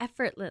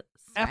Effortless.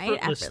 Right?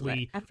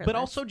 effortlessly, Effortless. but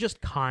also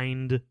just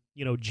kind,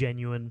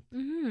 genuine.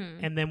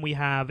 Mm-hmm. And then we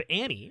have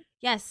Annie.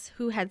 Yes,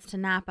 who heads to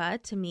Napa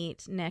to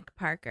meet Nick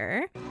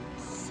Parker.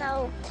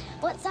 So,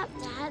 what's up,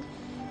 Dad?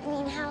 I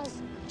mean,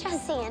 how's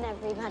Jesse and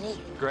everybody?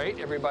 Great,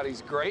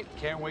 everybody's great.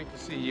 Can't wait to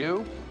see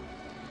you.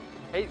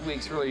 8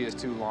 weeks really is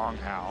too long,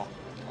 Hal.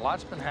 A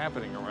lot's been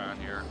happening around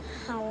here.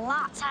 A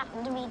lot's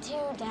happened to me too,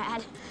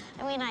 Dad.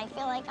 I mean, I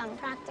feel like I'm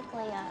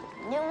practically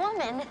a new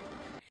woman.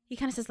 He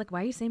kind of says, like,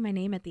 why are you saying my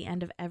name at the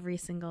end of every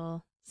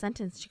single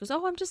sentence? She goes,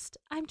 oh, I'm just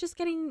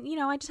getting,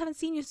 I just haven't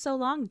seen you so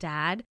long,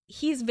 Dad.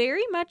 He's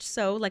very much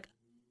so like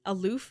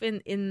aloof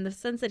in the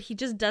sense that he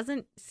just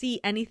doesn't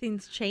see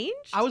anything's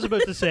changed. I was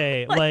about to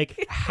say,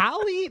 like,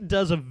 Hallie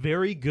does a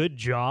very good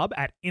job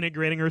at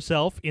integrating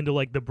herself into,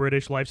 like, the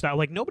British lifestyle.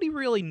 Like, nobody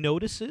really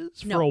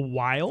notices for a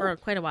while. For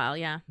quite a while,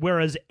 yeah.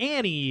 Whereas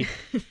Annie,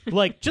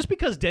 like, just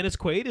because Dennis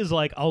Quaid is,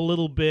 like, a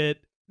little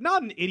bit,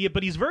 not an idiot,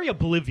 but he's very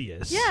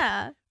oblivious.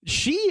 Yeah.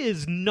 She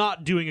is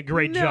not doing a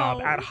great job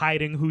No. at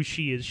hiding who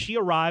she is. She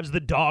arrives, the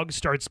dog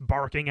starts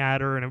barking at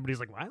her, and everybody's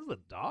like, why is the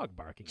dog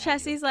barking at you?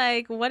 Chessie's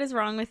like, what is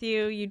wrong with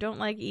you? You don't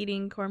like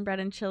eating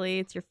cornbread and chili.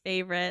 It's your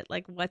favorite.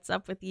 Like, what's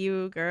up with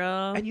you,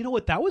 girl? And you know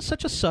what? That was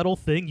such a subtle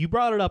thing. You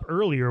brought it up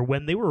earlier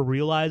when they were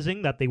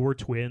realizing that they were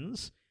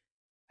twins.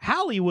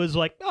 Hallie was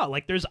like, oh,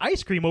 like, there's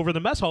ice cream over the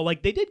mess hall.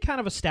 Like, they did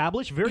kind of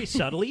establish very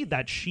subtly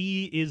that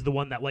she is the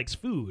one that likes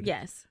food.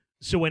 Yes.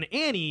 So when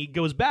Annie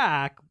goes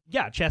back,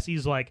 yeah,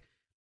 Chessie's like,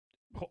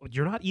 oh,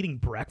 you're not eating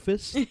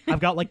breakfast?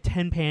 I've got like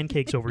 10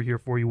 pancakes over here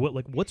for you.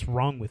 What's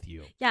wrong with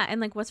you? Yeah, and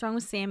like, what's wrong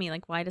with Sammy?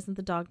 Like, why doesn't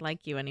the dog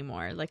like you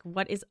anymore? Like,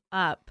 what is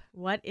up?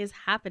 What is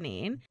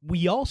happening?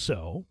 We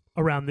also,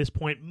 around this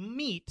point,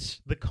 meet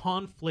the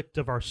conflict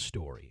of our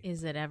story.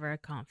 Is it ever a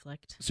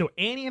conflict? So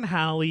Annie and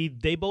Hallie,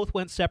 they both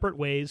went separate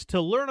ways to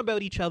learn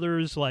about each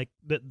other's, like,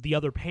 the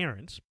other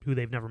parents, who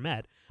they've never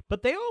met.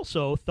 But they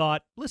also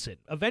thought, listen,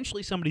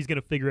 eventually somebody's going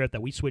to figure out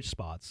that we switch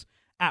spots.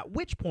 At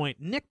which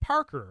point, Nick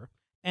Parker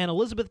and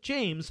Elizabeth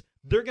James,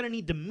 they're going to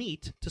need to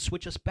meet to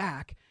switch us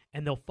back,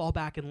 and they'll fall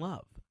back in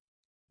love.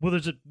 Well,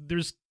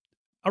 there's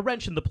a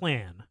wrench in the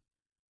plan,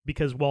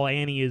 because while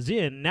Annie is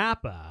in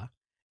Napa,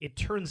 it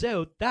turns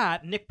out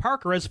that Nick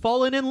Parker has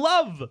fallen in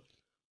love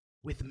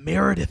with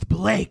Meredith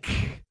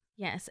Blake.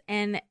 Yes,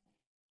 and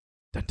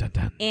Dun, dun,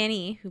 dun.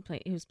 Annie,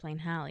 who's playing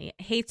Hallie,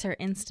 hates her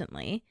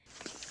instantly.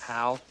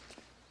 Hal,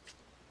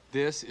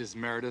 this is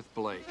Meredith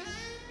Blake.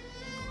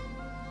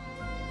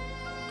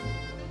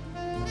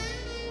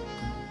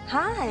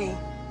 Hi.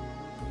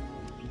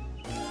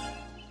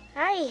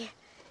 Hi,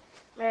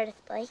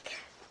 Meredith Blake.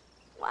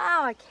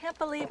 Wow, I can't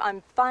believe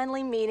I'm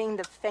finally meeting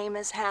the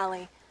famous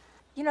Hallie.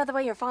 You know, the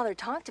way your father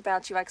talked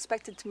about you, I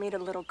expected to meet a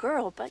little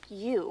girl, but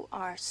you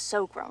are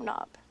so grown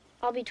up.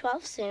 I'll be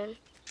 12 soon.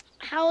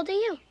 How old are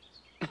you?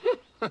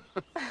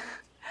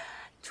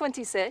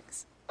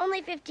 26.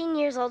 Only 15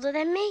 years older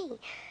than me.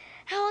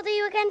 How old are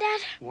you again,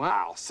 Dad?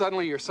 Wow,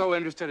 suddenly you're so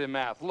interested in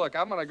math. Look,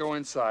 I'm going to go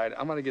inside.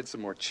 I'm going to get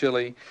some more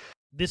chili.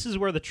 This is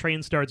where the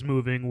train starts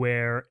moving,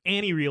 where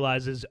Annie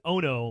realizes, oh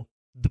no,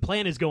 the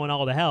plan is going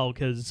all to hell,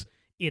 because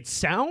it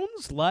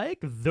sounds like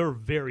they're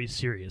very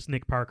serious,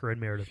 Nick Parker and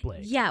Meredith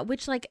Blake. Yeah,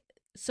 which, like,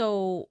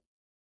 so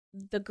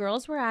the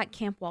girls were at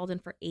Camp Walden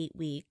for 8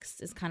 weeks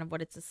is kind of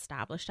what it's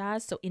established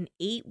as. So in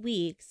 8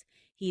 weeks,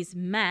 he's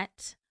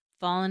met,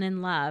 fallen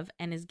in love,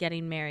 and is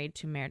getting married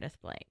to Meredith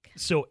Blake.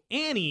 So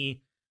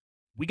Annie,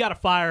 we got a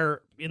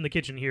fire in the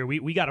kitchen here.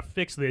 We got to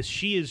fix this.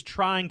 She is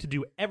trying to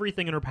do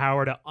everything in her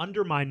power to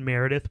undermine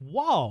Meredith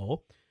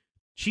while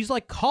she's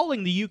like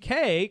calling the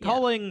UK,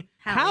 calling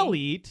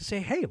Hallie to say,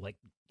 hey, like,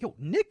 yo,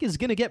 Nick is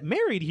going to get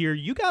married here.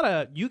 You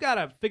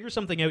gotta figure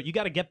something out. You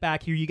got to get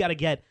back here. You got to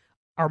get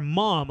our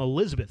mom,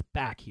 Elizabeth,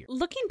 back here.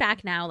 Looking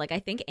back now, like, I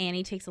think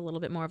Annie takes a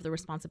little bit more of the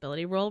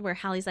responsibility role, where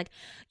Hallie's like,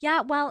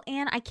 yeah, well,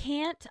 Anne, I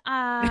can't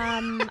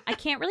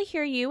really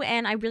hear you,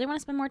 and I really want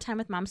to spend more time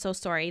with Mom. So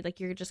sorry,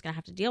 like, you're just gonna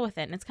have to deal with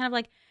it. And it's kind of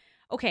like,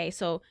 okay,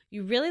 so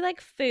you really like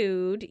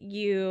food,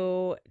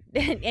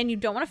 and you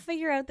don't want to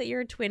figure out that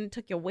you're a twin. It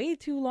took you way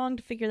too long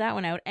to figure that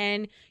one out,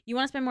 and you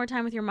want to spend more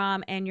time with your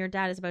mom, and your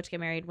dad is about to get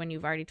married when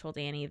you've already told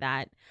Annie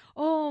that,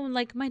 oh,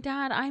 like my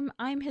dad,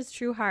 I'm his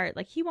true heart,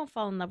 like he won't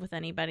fall in love with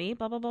anybody,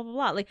 blah blah blah blah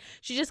blah. Like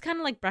she just kind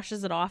of like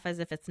brushes it off as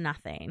if it's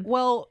nothing.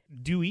 Well,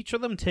 do each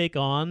of them take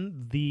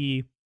on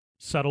the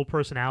subtle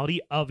personality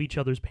of each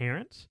other's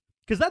parents?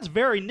 Because that's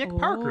very Nick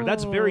Parker.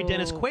 That's very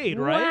Dennis Quaid,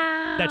 right?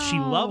 Wow. That she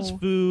loves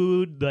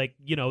food, like,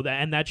 you know,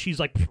 and that she's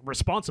like,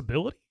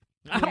 responsibility?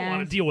 I don't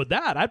want to deal with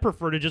that. I'd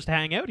prefer to just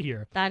hang out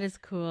here. That is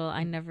cool.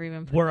 I never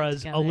even put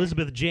Whereas that together.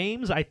 Elizabeth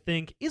James, I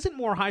think, isn't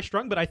more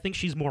high-strung, but I think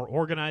she's more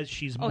organized.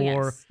 She's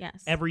more,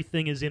 yes.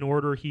 everything is in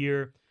order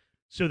here.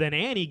 So then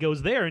Annie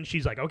goes there, and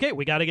she's like, okay,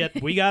 we gotta get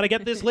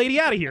this lady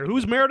out of here.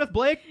 Who's Meredith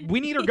Blake? We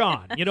need her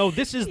gone. You know,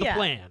 this is the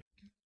plan.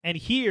 And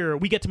here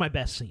we get to my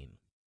best scene.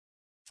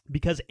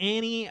 Because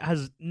Annie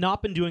has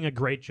not been doing a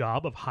great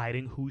job of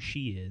hiding who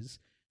she is.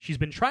 She's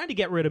been trying to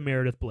get rid of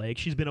Meredith Blake.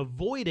 She's been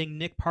avoiding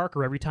Nick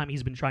Parker every time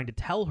he's been trying to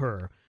tell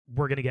her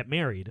we're going to get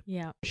married.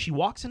 Yeah. She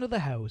walks into the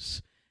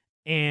house,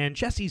 and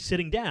Jesse's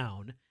sitting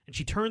down, and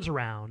she turns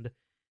around,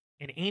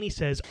 and Annie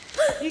says,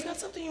 You got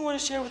something you want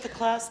to share with the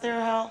class there,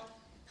 Hal?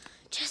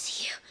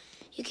 Jesse,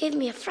 you gave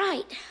me a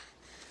fright.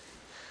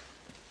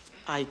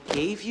 I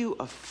gave you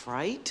a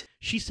fright?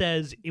 She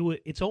says,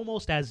 it's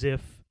almost as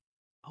if,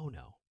 oh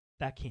no,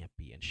 that can't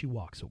be, and she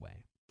walks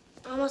away.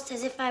 Almost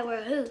as if I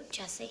were who,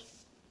 Jesse?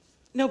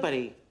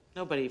 Nobody.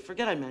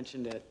 Forget I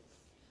mentioned it.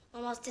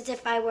 Almost as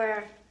if I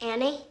were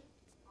Annie?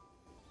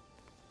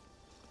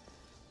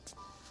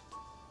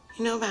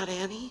 You know about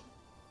Annie?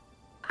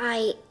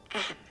 I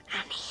am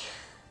Annie.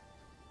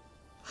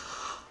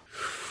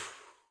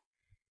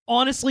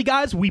 Honestly,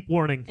 guys, weep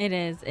warning. It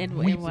is. It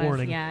Weep was.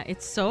 warning. Yeah.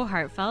 It's so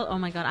heartfelt. Oh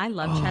my God. I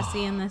love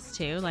Chessie in this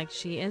too. Like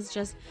she is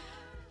just,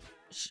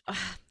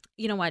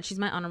 you know what? She's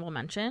my honorable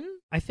mention.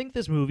 I think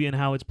this movie and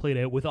how it's played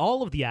out with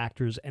all of the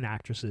actors and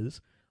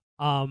actresses,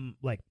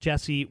 like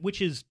Jessie,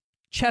 which is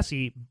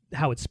Chessie,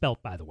 how it's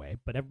spelt, by the way,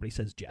 but everybody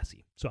says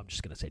Jessie, so I'm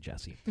just going to say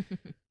Jessie.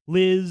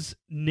 Liz,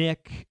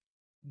 Nick,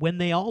 when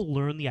they all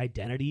learn the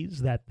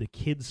identities that the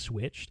kids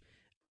switched,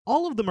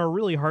 all of them are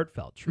really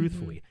heartfelt,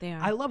 truthfully. They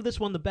are. I love this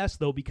one the best,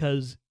 though,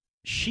 because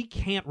she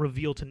can't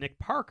reveal to Nick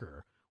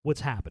Parker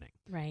what's happening.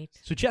 Right.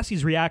 So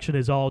Jessie's reaction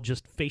is all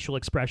just facial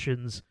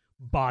expressions,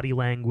 body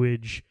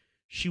language.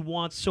 She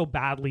wants so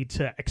badly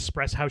to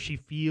express how she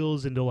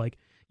feels and to, like,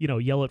 you know,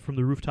 yell it from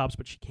the rooftops,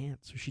 but she can't.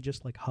 So she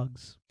just, like,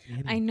 hugs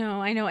Annie. I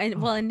know. And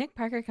well, and Nick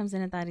Parker comes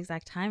in at that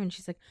exact time, and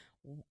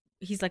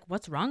he's like,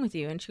 what's wrong with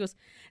you? And she goes,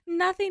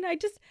 nothing. I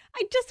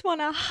just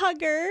want to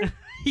hug her.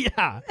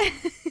 Yeah.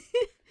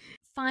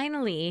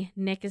 Finally,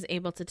 Nick is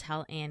able to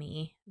tell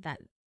Annie that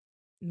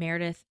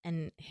Meredith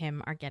and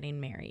him are getting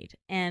married.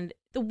 And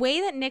the way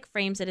that Nick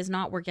frames it is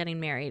not we're getting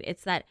married.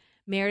 It's that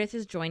Meredith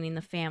is joining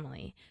the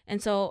family. And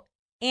so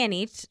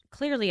Annie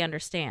clearly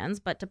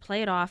understands, but to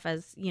play it off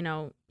as, you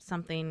know,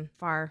 something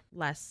far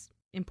less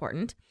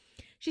important,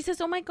 she says,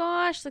 oh my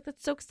gosh, like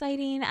that's so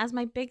exciting, as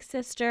my big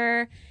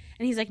sister.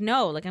 And he's like,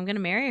 no, like I'm going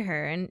to marry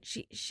her. And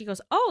she goes,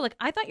 oh, like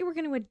I thought you were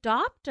going to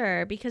adopt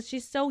her because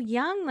she's so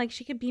young. Like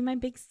she could be my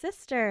big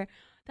sister.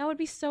 That would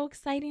be so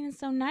exciting and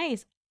so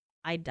nice.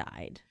 I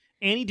died.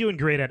 Annie doing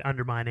great at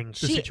undermining the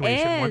She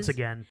situation once is.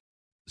 again.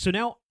 So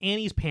now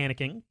Annie's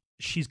panicking.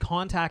 She's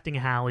contacting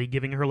Hallie,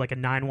 giving her like a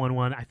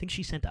 911. I think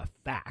she sent a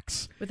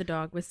fax. With a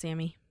dog, with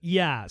Sammy.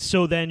 Yeah,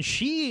 so then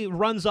she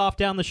runs off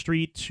down the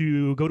street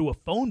to go to a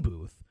phone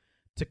booth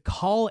to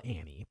call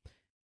Annie.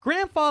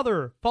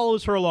 Grandfather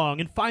follows her along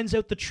and finds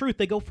out the truth.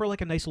 They go for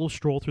like a nice little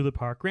stroll through the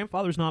park.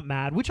 Grandfather's not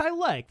mad, which I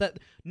like. That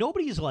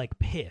nobody's like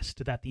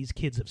pissed that these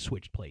kids have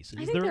switched places.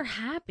 I think they're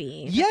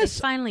happy. that Yes.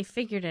 They finally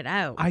figured it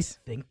out. I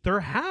think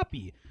they're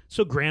happy.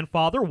 So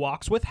grandfather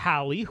walks with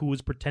Hallie, who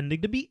is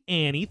pretending to be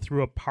Annie,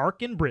 through a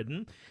park in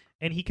Britain,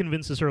 and he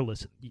convinces her,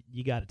 listen,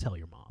 you got to tell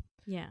your mom.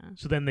 Yeah.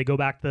 So then they go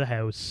back to the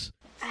house.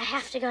 I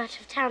have to go out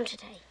of town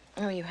today.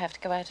 Oh, you have to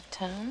go out of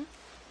town?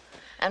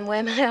 And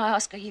where, may I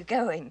ask, are you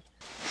going?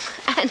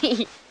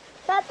 Annie.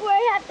 That's where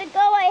I have to go.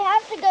 I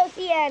have to go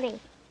see Annie.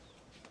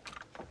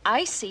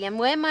 I see, and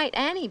where might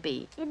Annie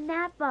be? In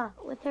Napa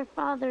with her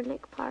father,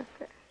 Nick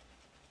Parker.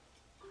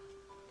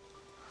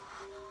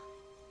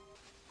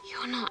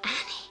 You're not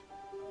Annie.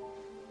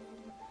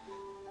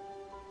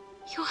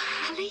 You're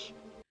Hallie?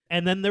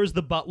 And then there's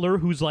the butler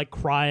who's like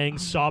crying,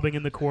 sobbing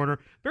in the corner.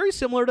 Very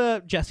similar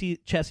to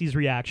Chessie's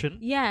reaction.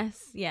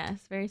 Yes,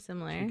 very We'll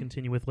similar.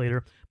 continue with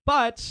later.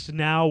 But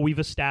now we've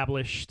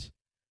established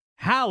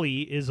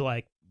Hallie is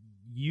like,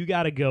 you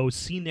got to go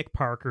see Nick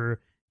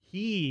Parker.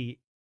 He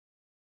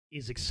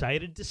is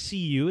excited to see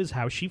you, is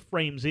how she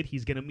frames it.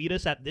 He's going to meet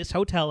us at this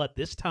hotel at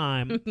this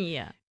time,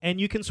 Yeah. and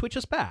you can switch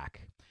us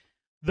back.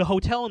 The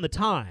hotel and the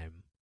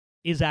time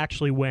is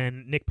actually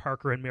when Nick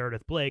Parker and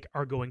Meredith Blake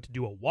are going to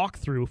do a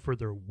walkthrough for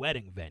their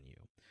wedding venue.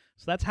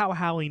 So that's how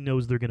Hallie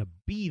knows they're going to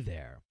be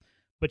there.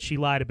 But she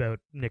lied about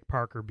Nick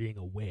Parker being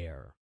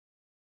aware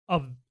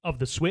of of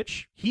the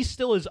switch, he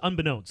still is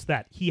unbeknownst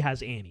that he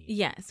has Annie.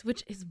 Yes,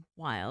 which is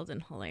wild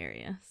and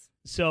hilarious.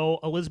 So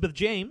Elizabeth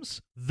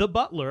James, the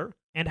butler,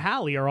 and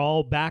Hallie are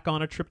all back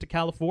on a trip to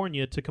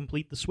California to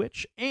complete the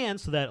switch, and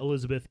so that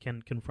Elizabeth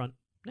can confront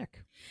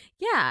Nick.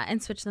 Yeah,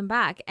 and switch them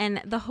back.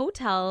 And the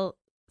hotel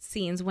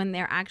scenes when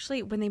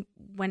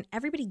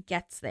everybody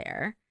gets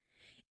there,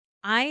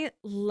 I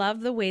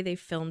love the way they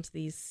filmed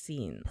these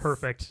scenes.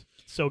 Perfect.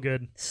 So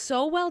good.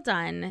 So well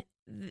done.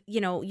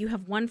 You know, you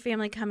have one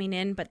family coming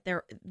in, but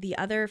the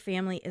other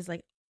family is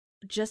like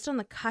just on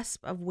the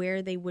cusp of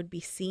where they would be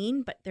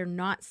seen, but they're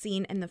not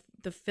seen. And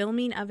the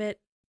filming of it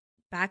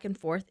back and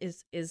forth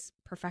is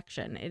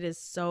perfection. It is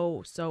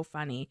so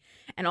funny,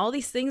 and all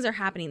these things are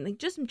happening, like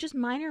just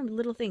minor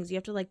little things. You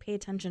have to like pay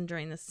attention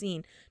during the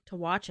scene to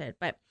watch it,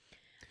 but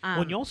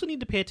well, you also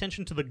need to pay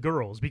attention to the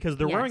girls because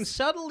they're wearing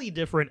subtly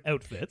different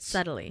outfits.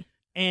 Subtly.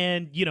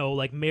 And, you know,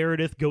 like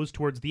Meredith goes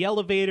towards the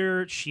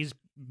elevator. She's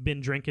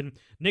been drinking.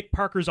 Nick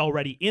Parker's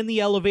already in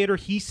the elevator.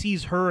 He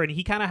sees her, and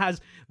he kind of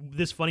has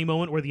this funny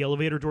moment where the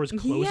elevator door is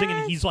closing,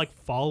 and he's like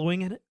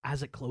following it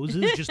as it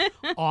closes, just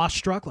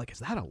awestruck. Like, is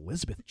that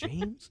Elizabeth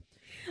James?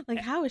 Like,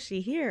 how is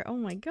she here? Oh,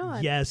 my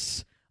God.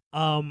 Yes.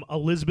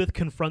 Elizabeth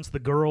confronts the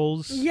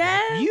girls.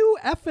 Yes. You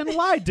effing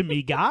lied to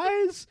me,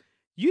 guys.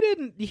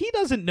 He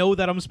doesn't know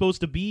that I'm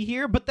supposed to be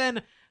here, but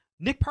then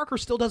Nick Parker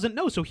still doesn't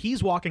know, so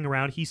he's walking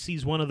around. He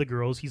sees one of the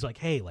girls. He's like,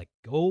 hey, like,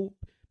 go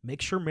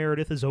make sure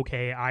Meredith is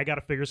okay. I got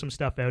to figure some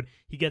stuff out.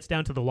 He gets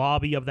down to the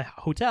lobby of the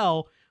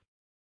hotel.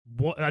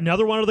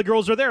 Another one of the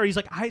girls are there. He's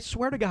like, I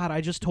swear to God,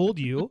 I just told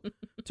you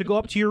to go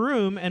up to your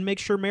room and make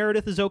sure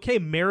Meredith is okay.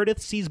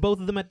 Meredith sees both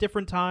of them at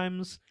different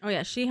times. Oh,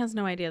 yeah. She has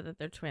no idea that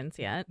they're twins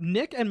yet.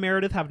 Nick and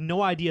Meredith have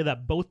no idea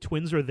that both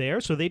twins are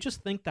there, so they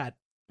just think that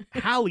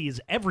Hallie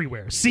is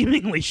everywhere.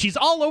 Seemingly, she's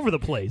all over the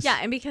place. Yeah,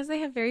 and because they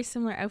have very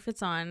similar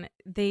outfits on,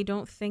 they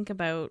don't think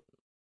about,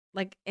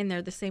 like, and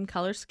they're the same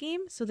color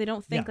scheme, so they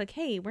don't think, like,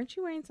 hey, weren't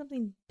you wearing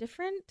something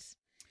different?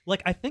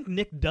 Like, I think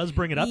Nick does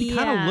bring it up. He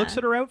kind of looks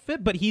at her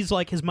outfit, but he's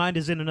like, his mind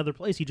is in another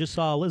place. He just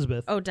saw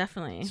Elizabeth. Oh,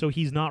 definitely. So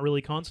he's not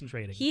really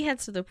concentrating. He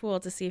heads to the pool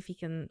to see if he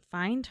can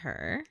find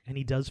her. And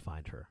he does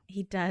find her.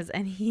 He does,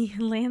 and he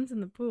lands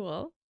in the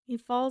pool. He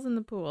falls in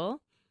the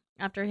pool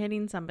after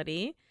hitting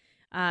somebody.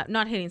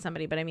 Not hitting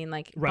somebody, but I mean,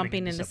 like,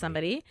 bumping into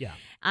somebody. Yeah.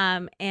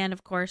 And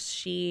of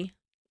course,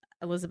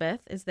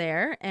 Elizabeth is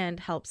there and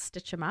helps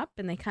stitch him up,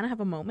 and they kind of have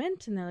a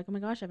moment, and they're like, oh my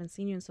gosh, I haven't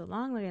seen you in so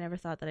long. Like, I never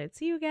thought that I'd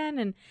see you again.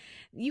 And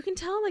you can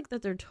tell, like,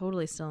 that they're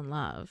totally still in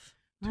love.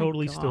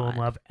 Totally still in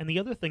love. And the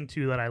other thing,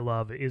 too, that I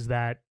love is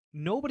that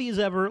nobody's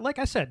ever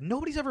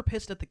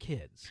pissed at the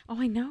kids. Oh,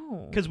 I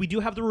know. Because we do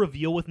have the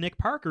reveal with Nick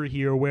Parker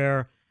here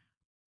where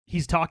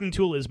he's talking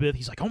to Elizabeth.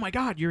 He's like, oh my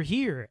God, you're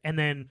here. And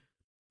then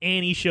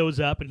Annie shows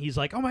up, and he's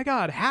like, oh my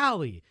God,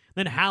 Hallie.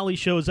 Then Hallie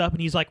shows up,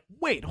 and he's like,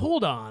 wait,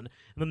 hold on.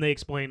 And then they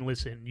explain,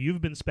 listen,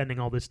 you've been spending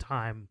all this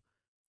time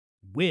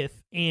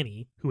with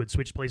Annie, who had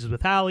switched places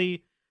with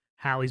Hallie.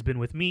 Hallie's been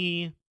with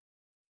me.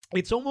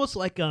 It's almost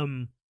like,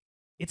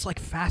 it's like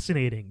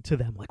fascinating to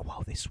them. Like,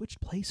 wow, they switched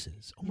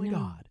places. Oh my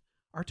God.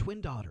 Our twin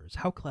daughters.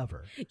 How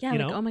clever. Yeah,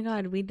 like, oh my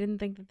God, we didn't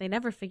think that they'd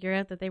ever figure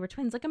out that they were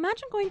twins. Like,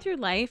 imagine going through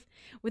life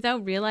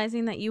without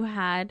realizing that you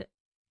had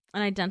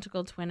an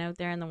identical twin out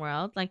there in the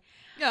world. Like,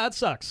 yeah, that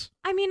sucks.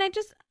 I mean,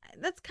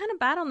 that's kind of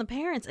bad on the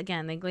parents.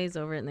 Again, they glaze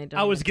over it and they don't.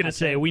 I was going to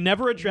say, we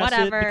never address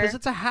it because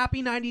it's a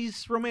happy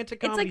 90s romantic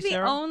comedy, It's like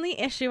Sarah. The only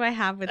issue I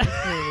have with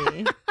this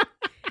movie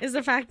is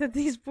the fact that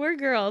these poor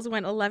girls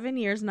went 11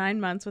 years, 9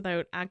 months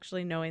without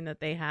actually knowing that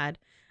they had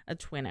a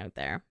twin out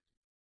there.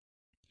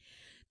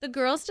 The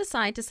girls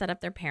decide to set up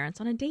their parents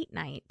on a date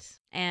night,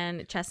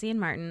 and Chessie and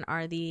Martin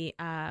are the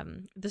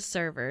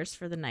servers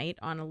for the night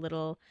on a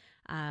little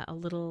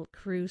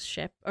cruise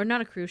ship, or not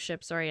a cruise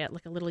ship, sorry,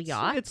 like a little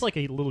yacht. It's like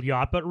a little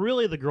yacht, but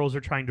really the girls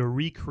are trying to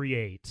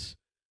recreate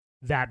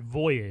that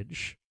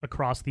voyage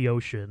across the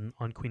ocean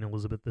on Queen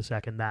Elizabeth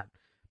II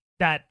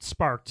that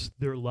sparked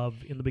their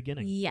love in the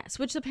beginning. Yes,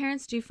 which the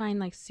parents do find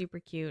like super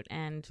cute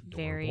and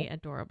very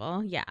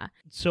adorable. Yeah.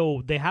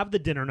 So they have the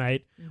dinner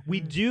night. Mm-hmm. We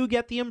do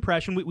get the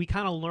impression, we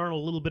kind of learn a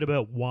little bit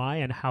about why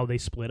and how they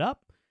split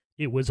up.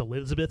 It was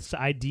Elizabeth's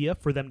idea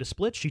for them to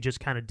split. She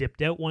just kind of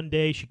dipped out one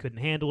day. She couldn't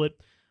handle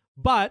it.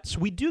 But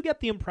we do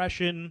get the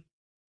impression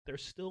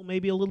there's still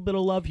maybe a little bit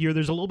of love here.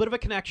 There's a little bit of a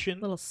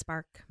connection. Little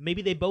spark.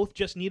 Maybe they both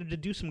just needed to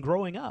do some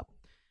growing up.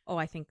 Oh,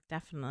 I think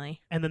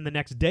definitely. And then the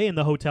next day in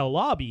the hotel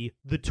lobby,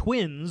 the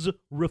twins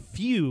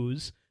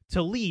refuse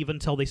to leave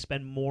until they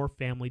spend more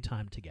family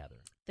time together.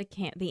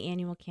 The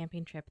annual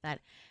camping trip that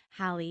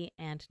Hallie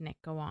and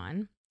Nick go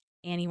on.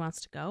 Annie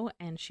wants to go,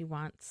 and she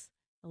wants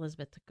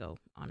Elizabeth to go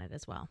on it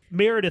as well.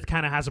 Meredith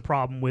kind of has a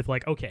problem with,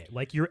 like, okay,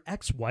 like, your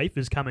ex-wife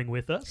is coming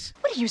with us.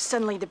 What are you,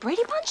 suddenly the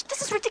Brady Bunch?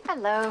 This is ridiculous.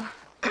 Hello.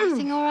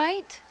 Everything all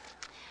right?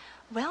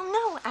 Well,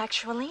 no,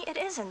 actually, it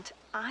isn't.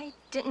 I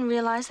didn't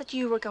realize that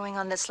you were going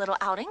on this little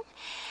outing.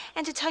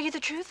 And to tell you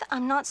the truth,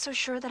 I'm not so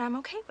sure that I'm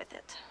okay with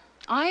it.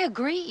 I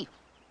agree.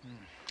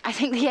 I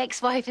think the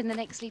ex-wife in the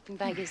next sleeping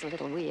bag is a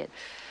little weird.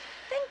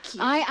 Thank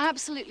you. I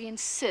absolutely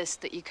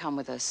insist that you come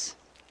with us.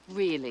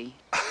 Really.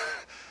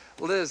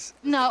 Liz,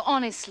 No,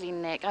 honestly,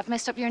 Nick, I've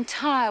messed up your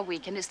entire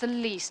weekend. It's the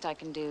least I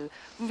can do.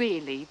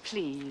 Really,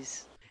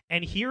 please.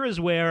 And here is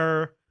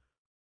where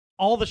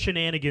all the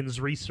shenanigans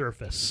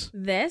resurface.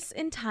 This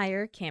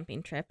entire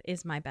camping trip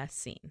is my best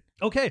scene.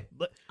 Okay,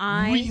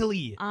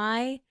 really?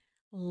 I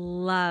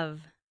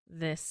love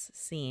this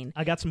scene.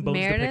 I got some bones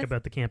to pick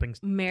about the camping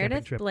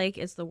Meredith trip. Blake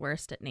is the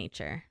worst at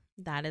nature.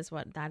 That is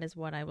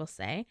what I will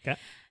say. Okay.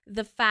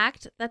 The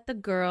fact that the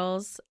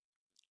girls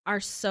are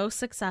so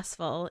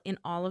successful in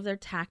all of their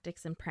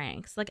tactics and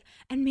pranks. Like,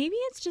 and maybe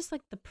it's just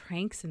like the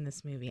pranks in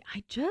this movie.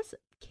 I just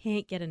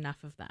can't get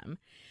enough of them.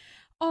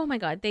 Oh my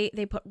God. They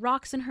put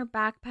rocks in her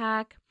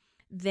backpack.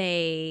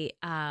 They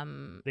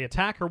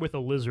attack her with a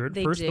lizard.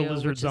 They First do, the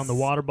lizard's which on the is-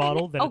 water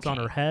bottle, and- then it's on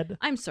okay. her head.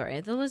 I'm sorry.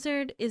 The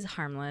lizard is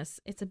harmless.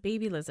 It's a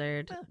baby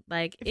lizard.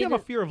 Like If you have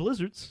a fear of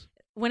lizards,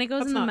 when it goes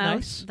that's in the not mouth,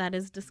 nice. that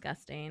is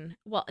disgusting.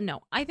 Well,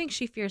 no, I think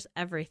she fears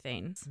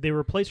everything. they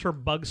replace her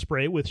bug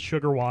spray with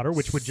sugar water,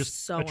 which would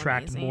just So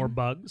attract amazing. more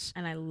bugs.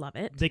 And I love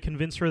it. They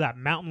convince her that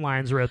mountain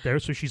lions are out there,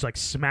 so she's like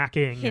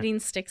smacking Hitting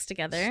sticks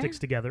together. sticks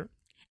together.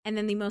 And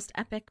then the most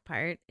epic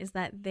part is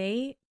that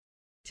they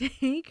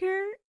take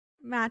her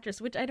mattress,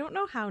 which I don't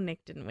know how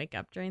Nick didn't wake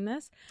up during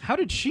this. How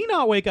did she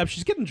not wake up?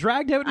 She's getting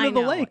dragged out into I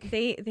the know. lake.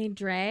 They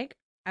drag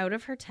out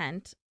of her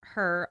tent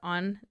her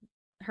on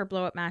her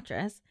blow up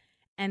mattress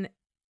and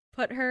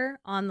put her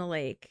on the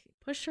lake,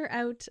 push her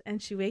out, and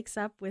she wakes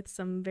up with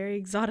some very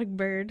exotic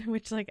bird,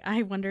 which like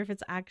I wonder if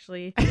it's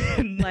actually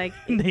like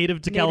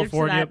native to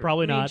California, that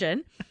probably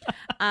region.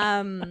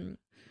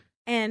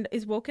 And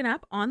is woken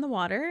up on the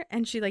water,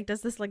 and she like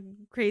does this like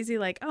crazy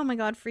like, oh my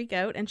God, freak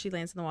out, and she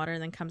lands in the water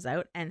and then comes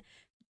out, and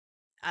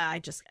I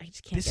just can't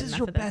This get is enough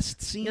your of this.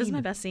 best scene. This is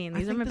my best scene. I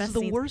These are think my this best is the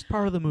scenes. worst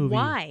part of the movie.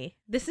 Why?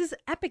 This is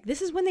epic. This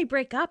is when they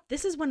break up.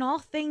 This is when all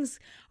things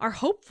are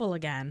hopeful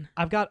again.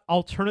 I've got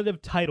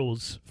alternative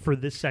titles for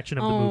this section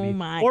of the Oh movie.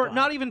 my Or God.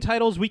 not even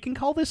titles. We can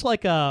call this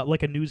like a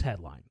news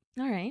headline.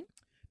 All right.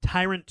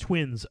 Tyrant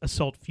twins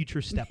assault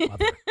future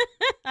stepmother.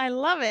 I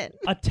love it.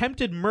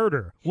 Attempted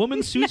murder.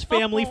 Woman sues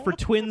family for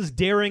twins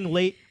daring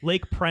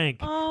lake prank.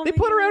 Oh They my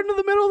put her God. out into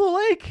the middle of the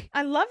lake.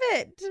 I love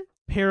it.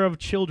 Pair of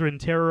children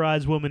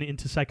terrorize woman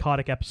into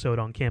psychotic episode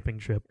on camping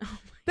trip. Oh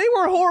They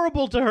were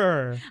horrible to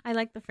her. I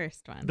like the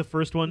first one. The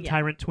first one, Yeah.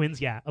 Tyrant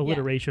twins, yeah.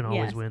 Alliteration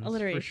always Yes, wins.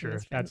 alliteration for sure.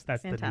 is That's the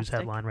news fantastic.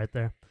 headline right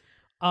there.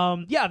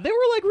 Yeah, they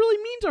were like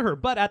really mean to her,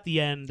 but at the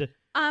end,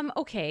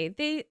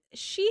 Okay.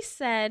 She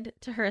said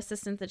to her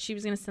assistant that she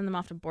was going to send them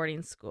off to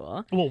boarding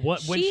school. well, when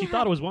she had-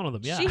 thought it was one of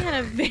them, yeah. She had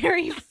a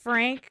very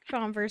frank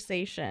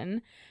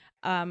conversation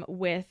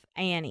with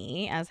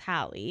Annie as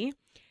Hallie.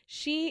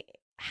 She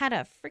had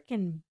a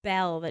freaking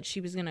bell that she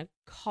was going to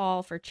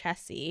call for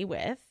Chessie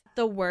with.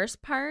 The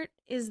worst part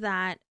is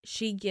that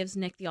she gives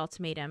Nick the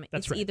ultimatum.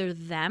 That's it's right. either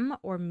them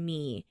or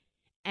me.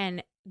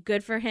 And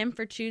good for him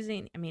for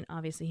choosing. I mean,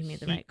 obviously he made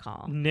the right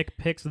call. Nick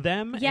picks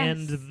them, Yes.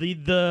 and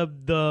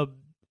the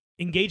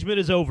engagement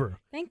is over.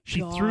 Thank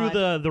She God. threw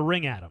the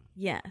ring at him.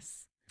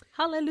 Yes.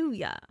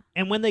 Hallelujah.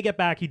 And when they get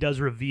back, he does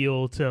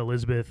reveal to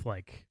Elizabeth,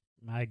 like,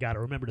 I got to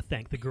remember to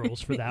thank the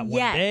girls for that one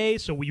Yes. day.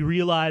 So we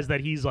realize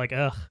that he's like,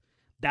 ugh,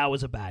 that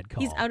was a bad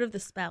call. He's out of the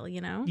spell, you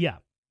know? Yeah.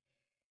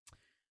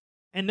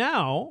 And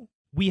now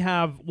we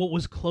have what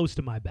was close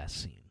to my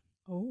best scene.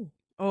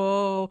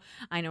 Oh,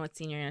 I know what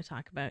scene you're going to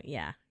talk about.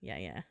 Yeah.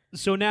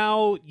 So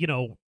now,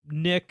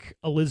 Nick,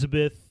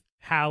 Elizabeth,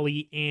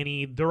 Hallie,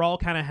 Annie, they're all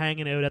kind of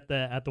hanging out at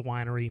the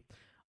winery.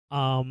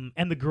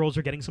 And the girls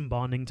are getting some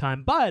bonding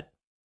time, but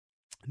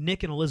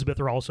Nick and Elizabeth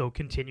are also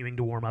continuing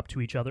to warm up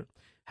to each other,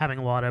 having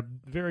a lot of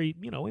very,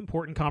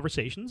 important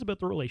conversations about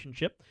the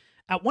relationship.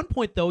 At one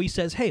point, though, he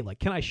says, hey, like,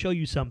 can I show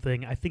you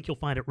something? I think you'll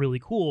find it really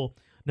cool.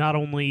 Not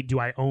only do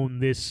I own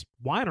this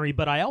winery,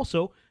 but I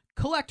also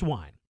collect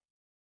wine.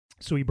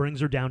 So he brings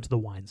her down to the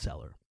wine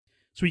cellar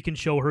so he can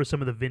show her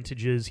some of the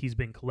vintages he's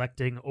been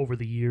collecting over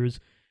the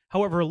years.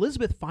 However,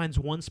 Elizabeth finds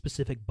one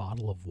specific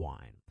bottle of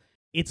wine.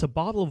 It's a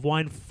bottle of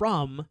wine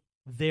from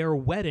their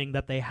wedding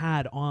that they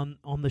had on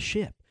the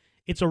ship.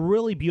 It's a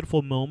really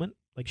beautiful moment.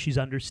 Like, she's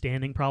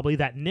understanding probably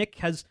that Nick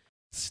has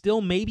still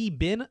maybe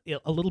been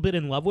a little bit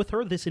in love with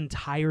her this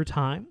entire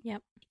time.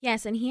 Yep.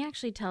 Yes, and he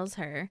actually tells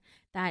her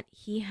that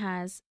he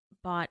has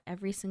bought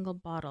every single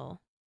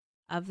bottle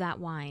of that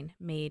wine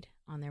made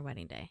on their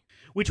wedding day.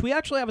 Which we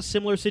actually have a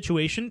similar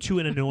situation to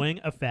an annoying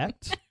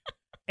effect.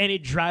 And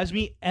it drives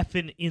me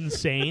effing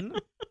insane.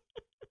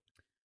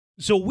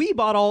 So we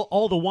bought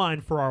all the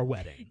wine for our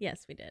wedding.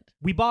 Yes, we did.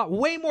 We bought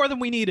way more than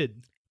we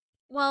needed.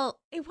 Well,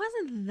 it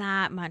wasn't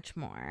that much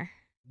more.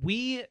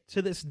 We,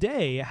 to this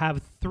day,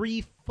 have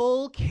 3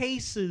 full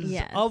cases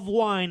Yes. of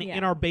wine Yeah.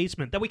 in our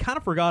basement that we kind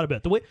of forgot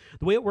about. The way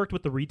it worked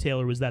with the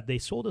retailer was that they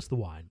sold us the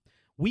wine.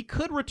 We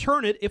could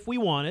return it if we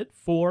wanted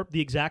for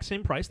the exact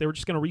same price. They were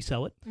just going to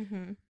resell it.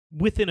 Mm-hmm.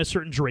 within a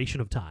certain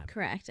duration of time.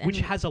 Correct. Which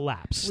And has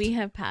elapsed. we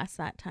have passed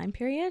that time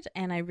period,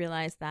 and I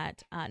realized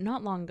that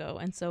not long ago,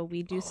 and so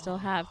we do still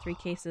have 3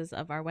 cases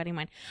of our wedding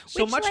wine.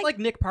 So which, much like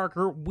Nick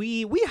Parker,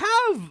 we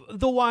have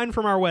the wine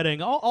from our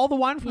wedding, all the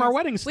wine from our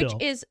wedding still.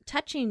 Which is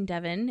touching,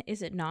 Devin,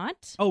 is it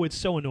not? Oh, it's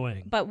so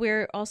annoying. But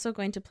we're also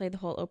going to play the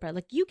whole Oprah.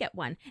 Like, you get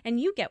one, and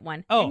you get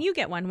one, Oh. and you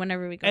get one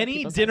whenever we go to Any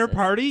people's dinner houses.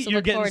 party, So you're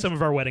look getting forward some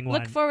of our wedding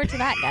wine. Look forward to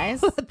that,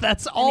 guys.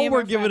 That's Any all of we're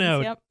our giving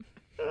friends, out.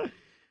 Yep.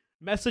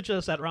 Message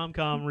us at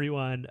Romcom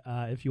Rewind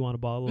if you want a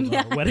bottle of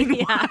our wedding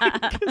wine.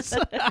 'Cause-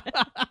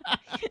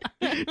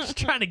 Just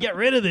trying to get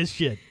rid of this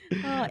shit.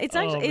 It's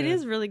actually it man.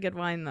 is really good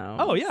wine though.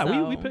 Oh yeah,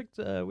 we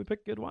so-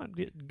 picked good wine,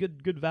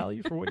 good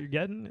value for what you're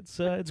getting.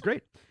 It's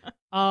great.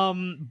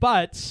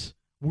 But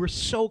we're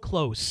so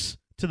close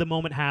to the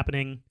moment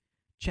happening.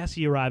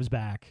 Jesse arrives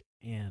back,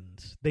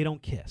 and they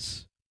don't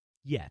kiss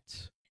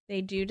yet.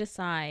 They do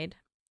decide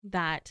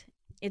that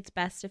it's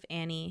best if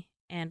Annie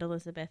and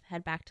Elizabeth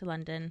head back to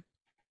London,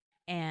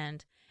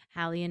 and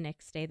Hallie and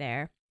Nick stay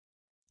there.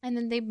 And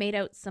then they've made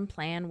out some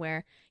plan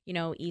where,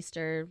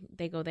 Easter,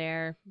 they go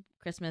there,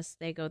 Christmas,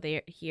 they go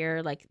there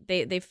here. Like,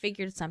 they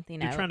figured something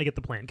They're out. trying to get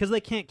the plan because they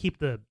can't keep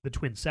the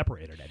twins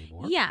separated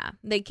anymore. Yeah,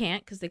 they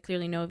can't because they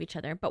clearly know of each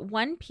other. But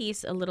one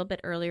piece a little bit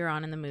earlier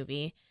on in the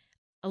movie,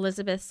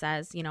 Elizabeth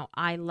says,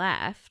 I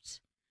left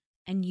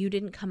and you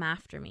didn't come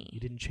after me. You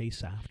didn't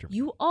chase after me.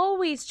 You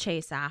always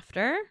chase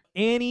after.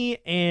 Annie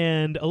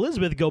and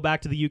Elizabeth go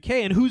back to the UK,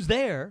 and who's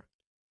there?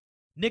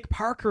 Nick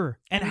Parker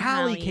and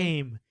Hallie Hallie.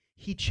 came.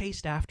 He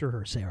chased after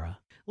her, Sarah.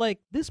 Like,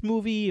 this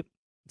movie,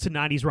 it's a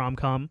 90s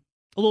rom-com,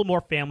 a little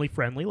more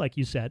family-friendly, like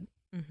you said.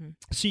 Mm-hmm.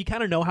 So you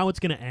kind of know how it's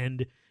going to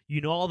end.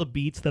 You know all the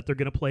beats that they're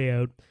going to play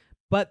out.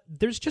 But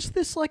there's just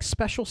this,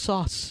 special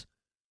sauce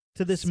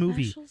to this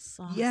movie. Special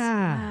sauce.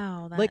 Yeah.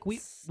 Wow, Like,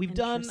 that's we've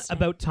done interesting.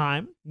 About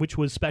Time, which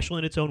was special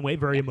in its own way,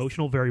 very Yes.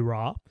 emotional, very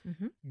raw.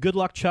 Mm-hmm. Good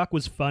Luck Chuck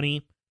was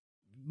funny,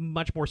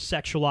 much more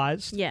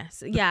sexualized.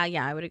 Yes. Yeah,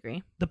 I would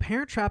agree. The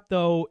Parent Trap,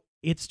 though,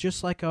 it's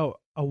just like a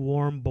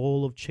warm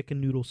bowl of chicken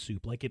noodle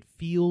soup. Like, it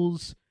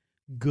feels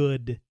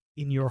good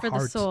in your For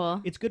heart. the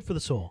soul. It's good for the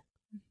soul.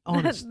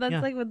 Honest. That's yeah.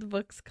 like what the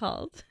book's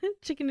called.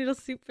 Chicken noodle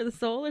soup for the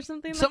soul or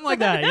something Something like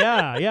that.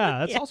 Yeah.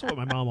 That's Yeah. also what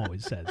my mom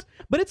always says.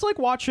 But it's like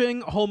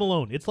watching Home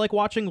Alone. It's like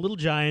watching Little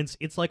Giants.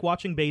 It's like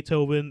watching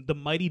Beethoven, The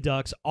Mighty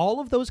Ducks, all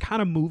of those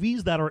kind of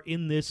movies that are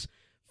in this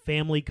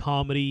family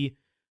comedy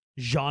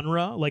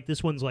genre. Like,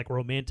 this one's like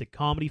romantic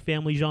comedy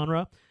family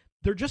genre.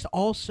 They're just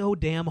all so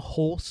damn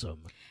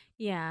wholesome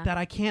Yeah. that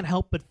I can't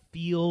help but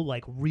feel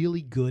like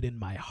really good in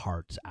my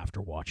heart after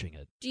watching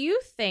it. Do you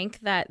think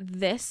that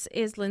this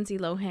is Lindsay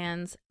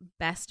Lohan's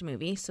best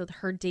movie? So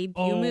her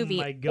debut movie.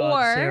 Oh my God,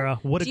 or Sarah.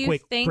 What a do you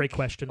great think-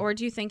 question. Or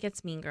do you think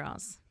it's Mean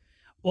Girls?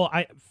 Well,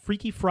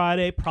 Freaky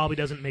Friday probably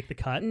doesn't make the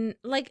cut.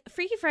 Like,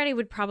 Freaky Friday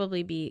would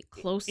probably be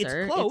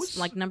closer. It's close. It's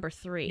like number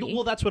 3.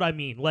 Well, that's what I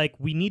mean. Like,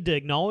 we need to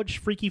acknowledge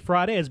Freaky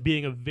Friday as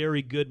being a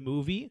very good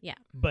movie. Yeah.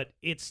 But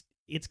it's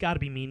got to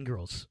be Mean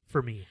Girls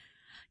for me.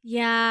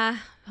 Yeah.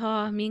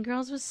 Oh, Mean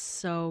Girls was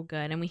so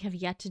good, and we have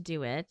yet to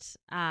do it.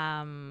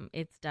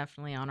 It's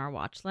definitely on our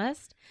watch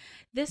list.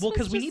 Well,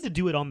 because we need to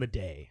do it on the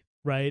day,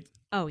 right?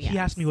 Oh, yeah. He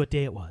asked me what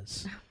day it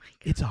was. Oh my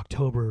God. It's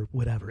October,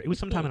 whatever. It was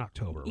sometime in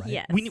October, right?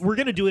 Yes. We're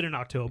going to do it in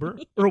October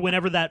or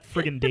whenever that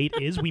friggin' date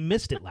is. We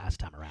missed it last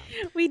time around.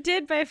 We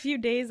did by a few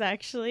days,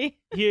 actually.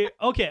 Here,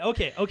 okay.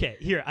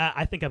 Here,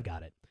 I think I've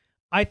got it.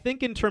 I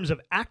think in terms of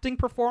acting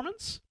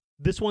performance,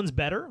 this one's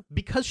better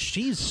because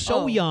she's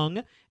so Oh.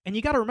 young, and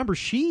you got to remember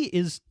she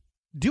is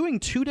doing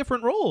 2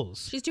 different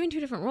roles. She's doing 2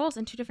 different roles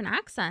and 2 different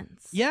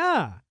accents.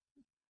 Yeah,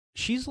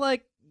 she's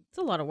like. It's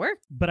a lot of work.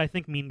 But I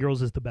think Mean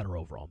Girls is the better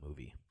overall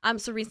movie.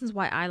 So reasons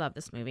why I love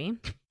this movie.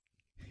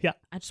 Yeah.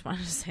 I just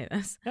wanted to say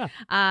this. Yeah.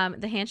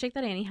 The handshake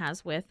that Annie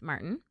has with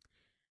Martin,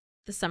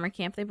 the summer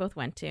camp they both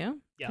went to,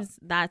 Yeah. because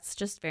that's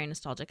just very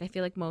nostalgic. I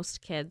feel like most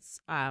kids,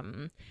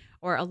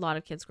 or a lot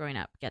of kids growing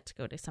up, get to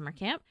go to summer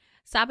camp.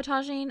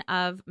 Sabotaging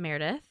of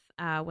Meredith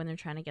when they're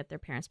trying to get their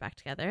parents back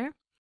together.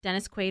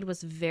 Dennis Quaid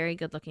was very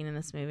good looking in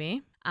this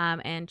movie,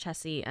 and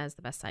Chessie as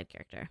the best side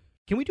character.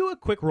 Can we do a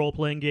quick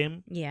role-playing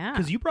game? Yeah.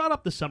 Because you brought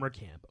up the summer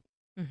camp.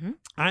 Mm-hmm.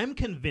 I'm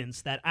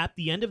convinced that at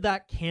the end of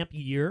that camp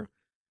year,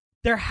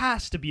 there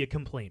has to be a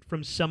complaint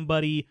from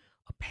somebody,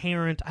 a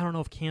parent. I don't know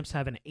if camps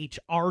have an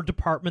HR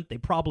department. They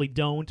probably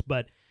don't.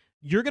 But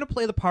you're going to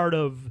play the part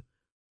of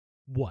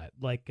what?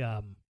 Like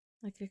a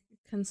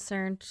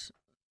concerned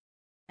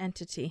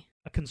entity.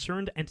 a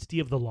concerned entity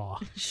of the law.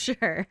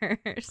 Sure.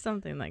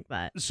 Something like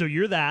that. So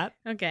you're that.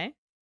 Okay.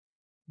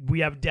 We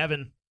have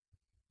Devin,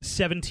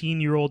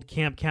 17-year-old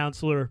camp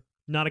counselor,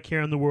 not a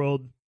care in the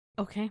world.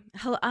 Okay.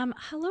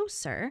 Hello,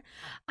 sir.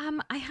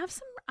 I have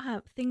some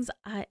things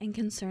and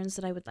concerns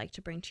that I would like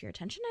to bring to your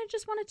attention. I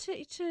just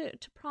wanted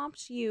to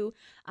prompt you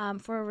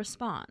for a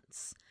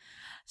response.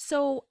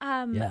 So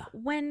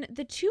when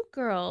the two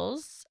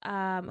girls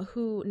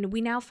who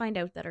we now find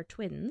out that are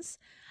twins,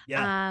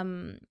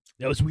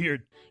 that was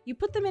weird. You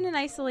put them in an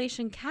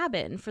isolation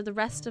cabin for the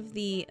rest of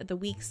the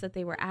weeks that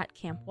they were at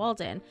Camp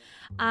Walden.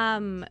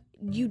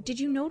 Did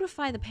you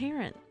notify the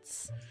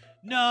parents?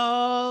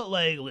 No,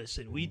 like,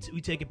 listen, we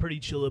take a pretty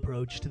chill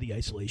approach to the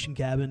isolation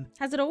cabin.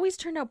 Has it always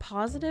turned out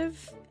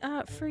positive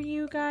for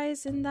you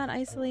guys in that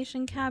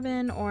isolation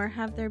cabin, or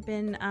have there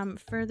been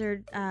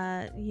further,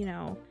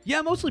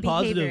 Yeah, mostly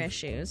behavior positive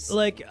issues?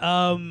 Like,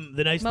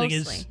 the nice thing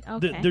is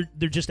okay.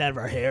 they're just out of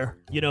our hair.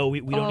 We don't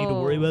need to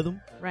worry about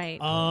them.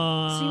 Right.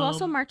 So you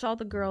also march all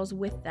the girls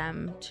with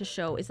them to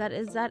show. Is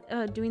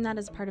that doing that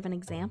as part of an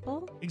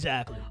example?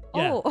 Exactly.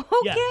 Yeah. Oh,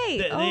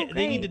 okay. Yeah.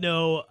 They need to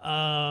know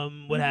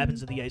what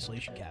happens at the isolation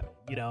cabin.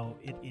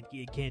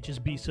 It can't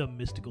just be some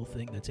mystical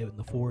thing that's out in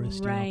the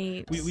forest.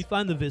 Right. We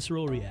find the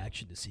visceral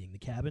reaction to seeing the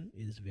cabin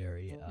is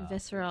very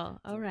visceral.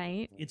 All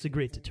right. It's a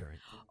great deterrent.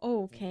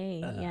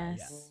 Okay. Yes.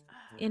 Yeah.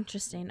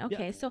 Interesting.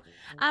 Okay. Yeah. So,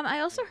 I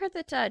also heard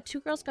that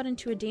two girls got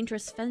into a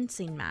dangerous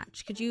fencing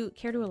match. Could you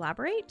care to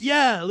elaborate?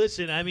 Yeah.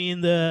 Listen, I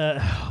mean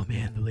the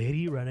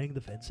lady running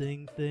the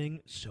fencing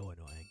thing, so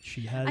annoying.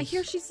 She has. I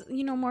hear she's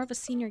more of a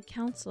senior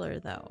counselor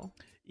though.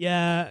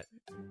 Yeah.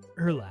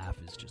 Her laugh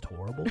is just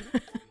horrible.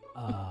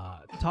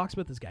 Talks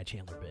about this guy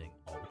Chandler Bing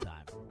all the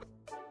time.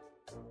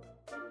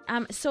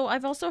 So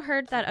I've also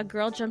heard that a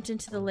girl jumped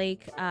into the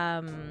lake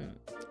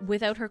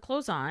without her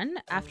clothes on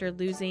after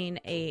losing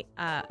a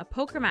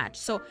poker match.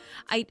 So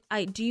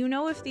I do you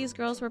know if these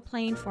girls were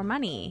playing for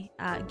money,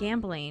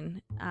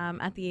 gambling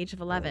at the age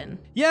of 11?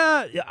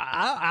 Yeah,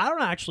 I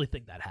don't actually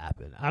think that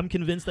happened. I'm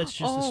convinced that's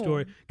just a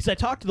story because I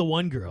talked to the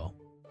one girl,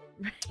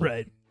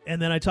 right, and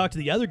then I talked to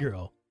the other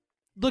girl.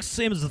 Looks the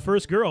same as the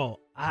first girl.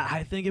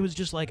 I think it was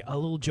just like a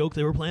little joke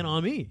they were playing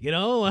on me.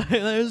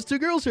 There's two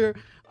girls here.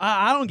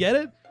 I don't get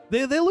it.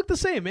 They look the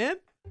same, man.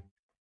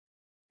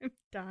 I'm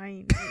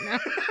dying right now.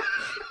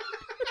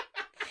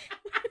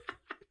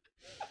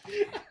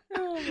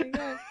 Oh my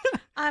god.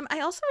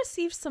 I also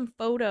received some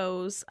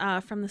photos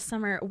from the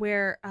summer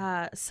where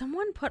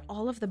someone put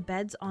all of the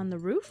beds on the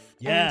roof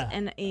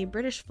and a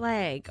British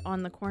flag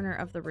on the corner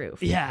of the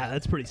roof. Yeah,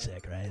 that's pretty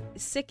sick, right?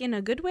 Sick in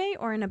a good way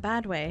or in a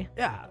bad way?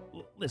 Yeah.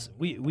 Listen,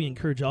 we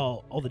encourage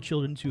all the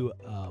children to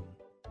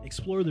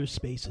explore their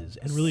spaces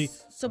and really.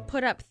 So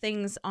put up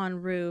things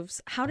on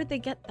roofs. How did they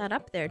get that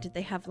up there? Did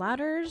they have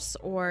ladders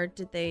or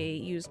did they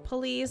use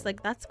pulleys?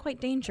 Like, that's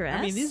quite dangerous.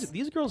 I mean,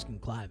 these girls can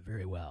climb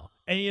very well.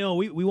 And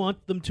we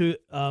want them to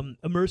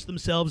immerse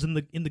themselves in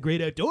the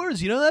great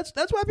outdoors.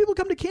 That's why people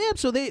come to camp.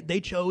 So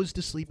they chose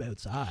to sleep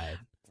outside.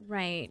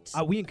 Right.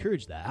 We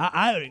encourage that.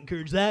 I would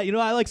encourage that.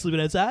 I like sleeping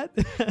outside.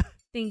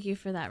 Thank you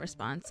for that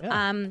response.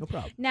 Yeah, no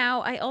problem.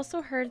 Now, I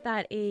also heard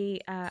that a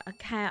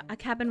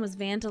cabin was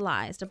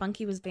vandalized, a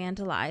bunkie was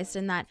vandalized,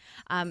 and that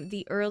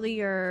the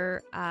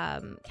earlier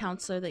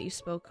counselor that you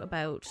spoke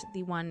about,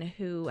 the one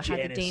who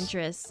had the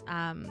dangerous,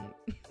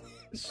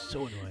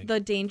 so annoying,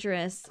 the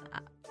dangerous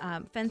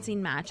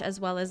fencing match, as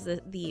well as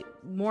the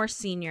more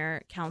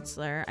senior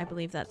counselor, I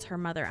believe that's her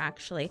mother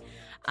actually,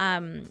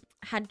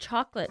 had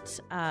chocolate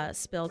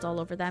spilled all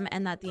over them,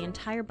 and that the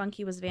entire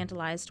bunkie was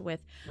vandalized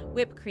with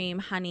whipped cream,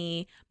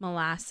 honey,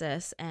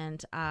 molasses,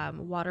 and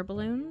water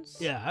balloons.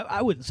 Yeah,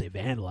 I wouldn't say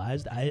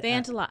vandalized.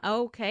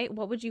 Okay,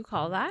 what would you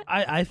call that?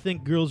 I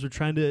think girls were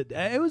trying to.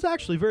 It was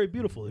actually very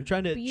beautiful. They're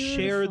trying to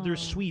share their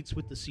sweets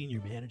with the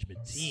senior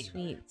management team.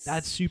 Sweets.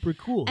 That's super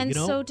cool. And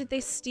so, did they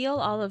steal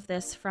all of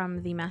this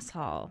from the mess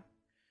hall?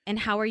 And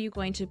how are you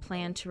going to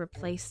plan to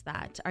replace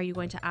that? Are you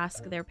going to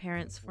ask their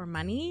parents for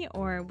money,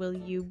 or will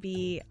you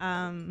be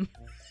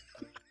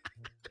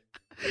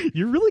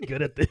You're really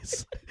good at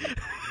this.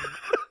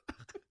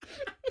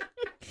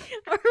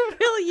 Or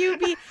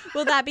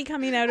will that be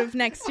coming out of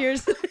next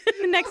year's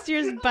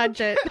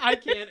budget? I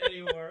can't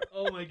anymore.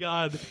 Oh my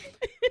god.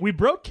 We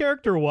broke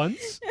character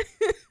once.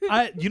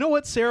 You know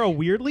what, Sarah?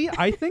 Weirdly,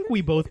 I think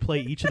we both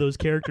play each of those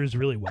characters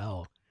really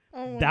well.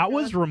 Oh that God.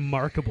 Was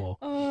remarkable.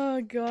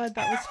 Oh god,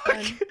 that was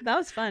fun. That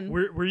was fun.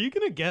 Were you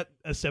gonna get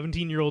a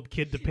 17-year-old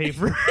kid to pay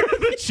for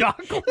the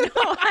chocolate?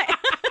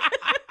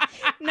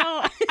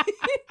 No,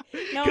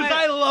 because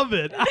I love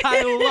it.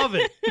 I love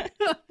it.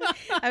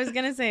 I was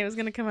gonna say it was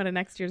gonna come out of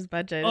next year's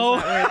budget. Is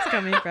that where it's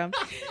coming from?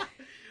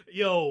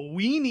 Yo,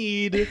 we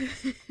need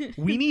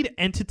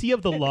Entity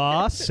of the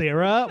Law,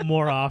 Sarah,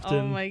 more often.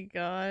 Oh my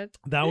god,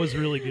 that was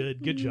really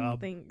good. Good job.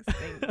 Thanks.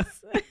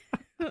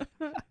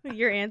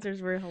 Your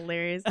answers were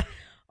hilarious.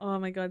 Oh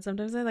my god,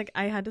 sometimes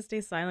I had to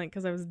stay silent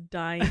because I was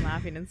dying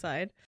laughing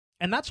inside.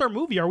 And that's our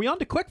movie. Are we on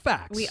to quick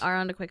facts? We are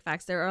on to quick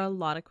facts. There are a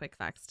lot of quick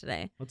facts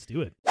today. Let's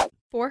do it.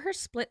 For her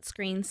split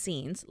screen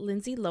scenes,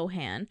 Lindsay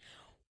Lohan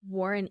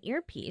wore an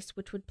earpiece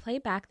which would play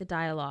back the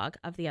dialogue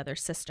of the other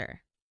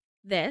sister.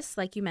 This,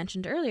 like you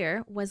mentioned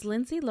earlier, was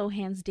Lindsay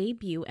Lohan's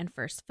debut and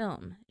first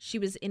film. She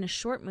was in a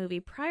short movie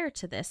prior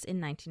to this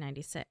in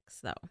 1996,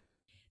 though.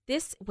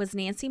 This was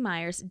Nancy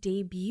Meyers'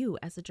 debut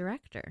as a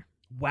director.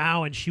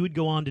 Wow, and she would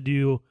go on to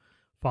do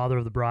Father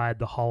of the Bride,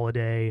 The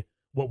Holiday,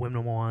 What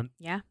Women Want.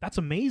 Yeah. That's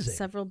amazing.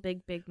 Several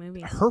big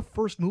movies. Her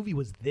first movie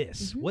was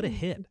this. What a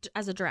hit.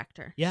 As a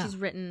director. Yeah. She's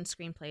written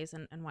screenplays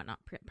and whatnot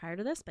prior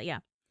to this, but yeah.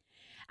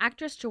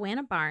 Actress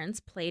Joanna Barnes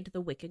played the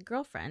wicked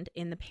girlfriend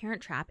in The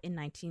Parent Trap in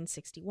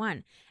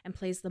 1961 and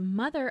plays the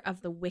mother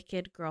of the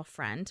wicked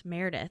girlfriend,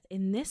 Meredith,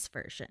 in this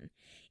version.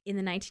 In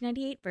the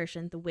 1998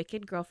 version, the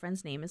wicked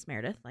girlfriend's name is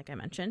Meredith, like I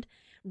mentioned,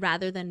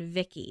 rather than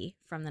Vicky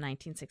from the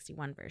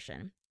 1961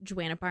 version.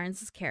 Joanna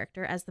Barnes'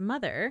 character as the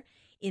mother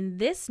in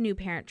this new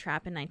Parent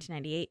Trap in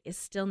 1998 is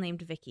still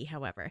named Vicky,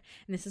 however.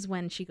 And this is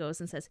when she goes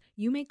and says,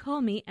 "You may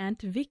call me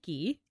Aunt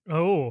Vicky."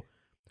 Oh,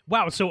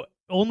 wow. So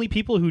only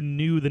people who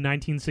knew the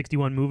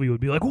 1961 movie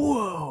would be like,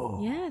 whoa.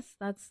 Yes,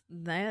 that's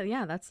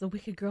the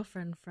wicked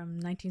girlfriend from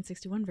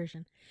 1961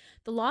 version.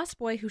 The lost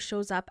boy who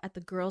shows up at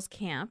the girls'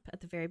 camp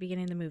at the very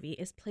beginning of the movie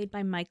is played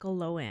by Michael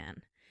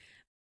Lohan,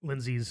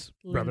 Lindsay's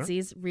brother.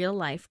 Lindsay's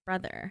real-life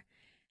brother.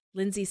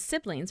 Lindsay's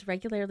siblings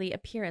regularly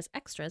appear as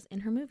extras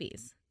in her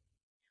movies.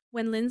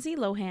 When Lindsay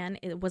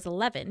Lohan was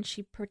 11,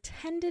 she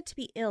pretended to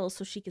be ill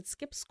so she could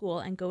skip school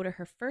and go to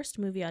her first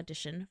movie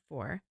audition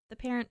for The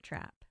Parent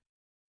Trap.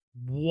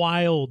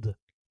 Wild.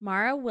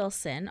 Mara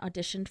Wilson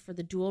auditioned for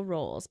the dual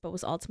roles, but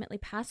was ultimately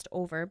passed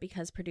over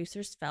because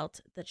producers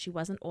felt that she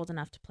wasn't old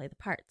enough to play the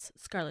parts.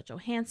 Scarlett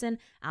Johansson,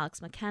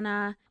 Alex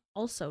McKenna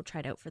also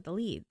tried out for the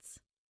leads.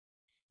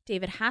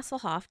 David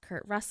Hasselhoff,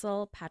 Kurt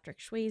Russell, Patrick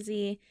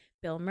Swayze,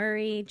 Bill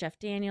Murray, Jeff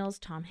Daniels,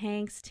 Tom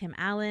Hanks, Tim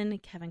Allen,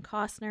 Kevin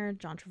Costner,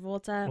 John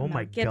Travolta,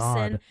 Mel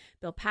Gibson,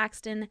 Bill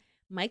Paxton,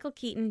 Michael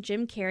Keaton,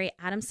 Jim Carrey,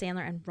 Adam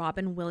Sandler, and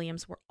Robin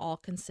Williams were all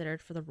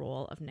considered for the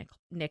role of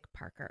Nick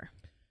Parker.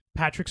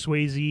 Patrick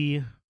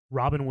Swayze,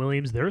 Robin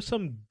Williams. There are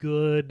some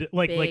good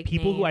like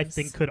people who I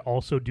think could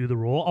also do the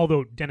role.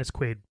 Although Dennis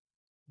Quaid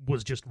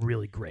was just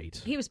really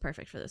great. He was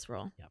perfect for this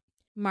role. Yep.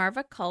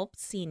 Marva Culp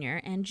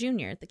Sr. and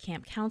Jr., the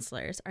camp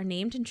counselors, are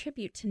named in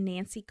tribute to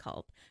Nancy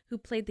Culp, who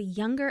played the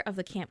younger of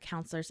the camp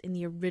counselors in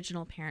the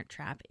original Parent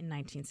Trap in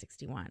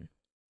 1961.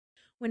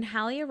 When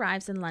Hallie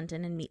arrives in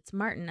London and meets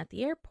Martin at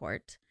the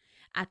airport,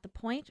 at the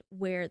point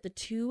where the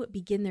two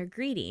begin their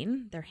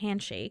greeting, their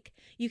handshake,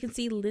 you can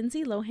see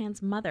Lindsay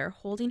Lohan's mother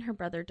holding her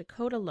brother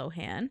Dakota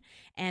Lohan,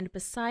 and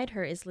beside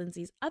her is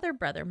Lindsay's other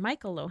brother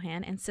Michael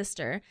Lohan and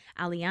sister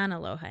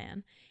Aliana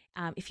Lohan.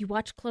 If you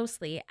watch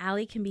closely,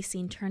 Allie can be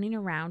seen turning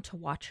around to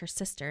watch her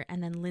sister,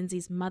 and then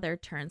Lindsay's mother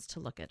turns to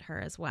look at her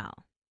as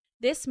well.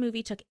 This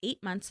movie took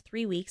 8 months,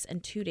 3 weeks,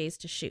 and 2 days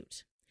to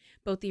shoot.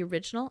 Both the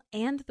original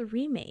and the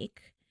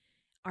remake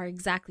are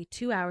exactly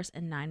 2 hours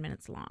and 9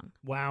 minutes long.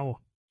 Wow.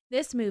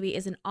 This movie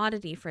is an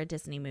oddity for a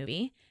Disney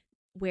movie,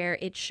 where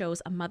it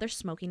shows a mother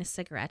smoking a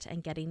cigarette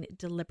and getting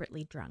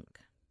deliberately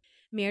drunk.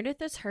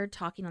 Meredith is heard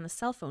talking on the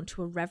cell phone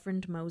to a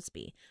Reverend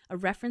Mosby, a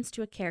reference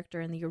to a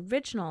character in the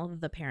original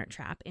The Parent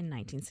Trap in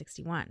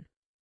 1961.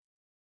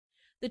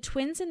 The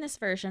twins in this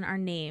version are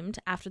named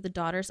after the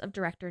daughters of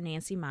director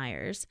Nancy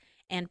Myers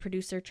and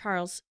producer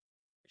Charles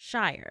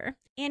Shire,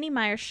 Annie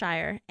Myers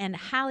Shire, and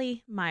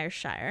Hallie Myers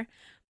Shire,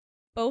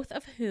 both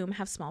of whom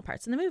have small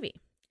parts in the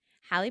movie.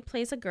 Hallie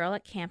plays a girl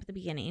at camp at the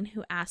beginning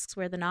who asks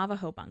where the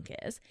Navajo bunk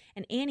is,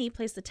 and Annie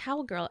plays the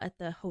towel girl at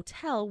the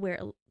hotel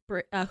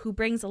who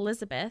brings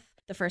Elizabeth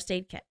the first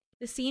aid kit.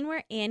 The scene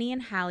where Annie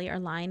and Hallie are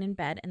lying in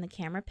bed and the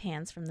camera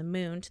pans from the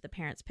moon to the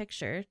parents'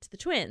 picture to the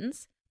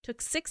twins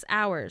took 6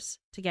 hours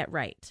to get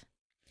right.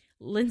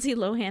 Lindsay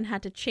Lohan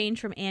had to change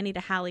from Annie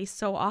to Hallie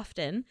so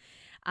often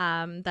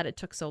that it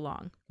took so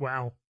long.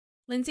 Wow.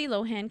 Lindsay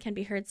Lohan can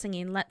be heard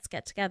singing "Let's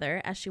Get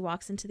Together" as she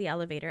walks into the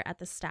elevator at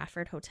the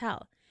Stafford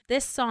Hotel.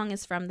 This song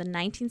is from the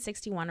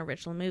 1961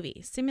 original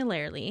movie.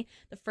 Similarly,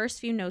 the first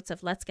few notes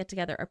of "Let's Get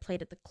Together" are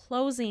played at the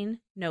closing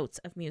notes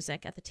of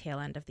music at the tail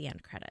end of the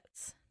end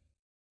credits.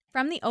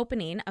 From the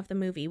opening of the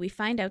movie, we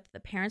find out that the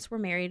parents were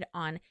married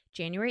on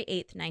January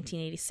 8th,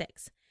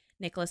 1986.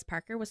 Nicholas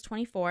Parker was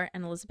 24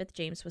 and Elizabeth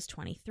James was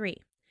 23.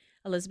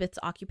 Elizabeth's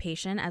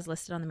occupation, as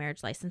listed on the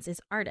marriage license,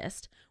 is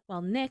artist,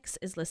 while Nick's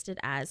is listed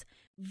as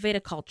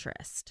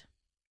viticulturist,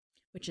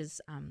 which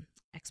is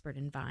expert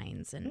in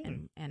vines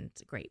and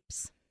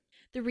grapes.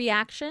 The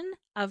reaction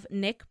of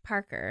Nick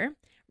Parker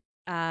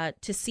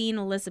to seeing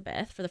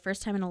Elizabeth for the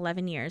first time in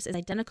 11 years is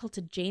identical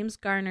to James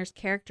Garner's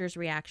character's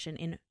reaction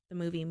in the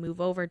movie Move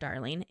Over,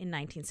 Darling in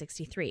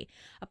 1963,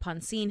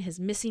 upon seeing his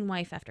missing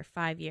wife after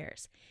 5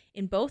 years.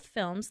 In both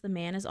films, the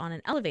man is on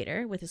an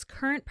elevator with his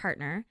current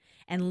partner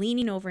and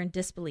leaning over in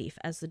disbelief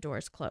as the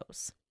doors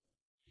close.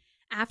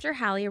 After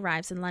Hallie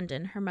arrives in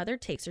London, her mother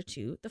takes her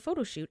to the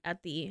photo shoot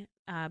at the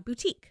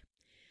boutique.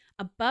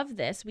 Above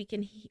this,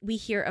 we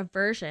hear a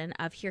version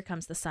of "Here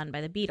Comes the Sun"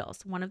 by the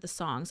Beatles, one of the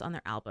songs on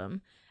their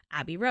album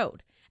Abbey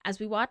Road. As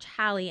we watch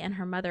Hallie and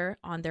her mother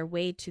on their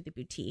way to the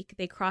boutique,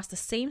 they cross the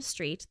same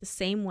street the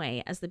same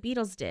way as the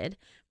Beatles did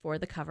for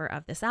the cover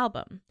of this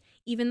album.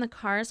 Even the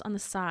cars on the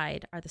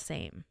side are the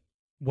same.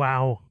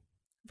 Wow.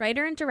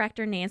 Writer and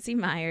director Nancy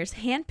Myers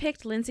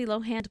handpicked Lindsay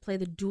Lohan to play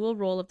the dual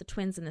role of the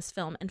twins in this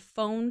film and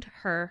phoned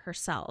her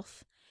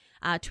herself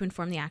to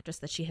inform the actress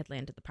that she had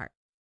landed the part.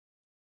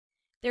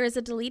 There is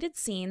a deleted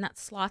scene that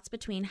slots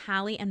between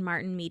Hallie and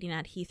Martin meeting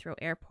at Heathrow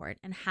Airport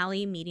and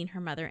Hallie meeting her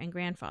mother and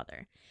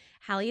grandfather.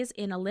 Hallie is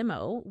in a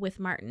limo with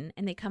Martin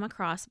and they come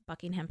across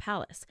Buckingham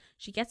Palace.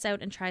 She gets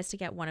out and tries to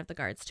get one of the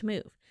guards to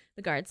move.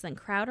 The guards then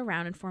crowd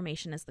around in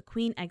formation as the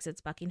Queen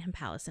exits Buckingham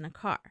Palace in a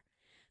car.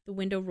 The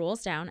window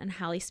rolls down and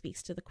Hallie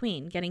speaks to the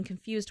Queen, getting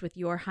confused with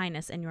Your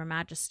Highness and Your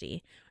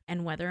Majesty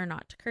and whether or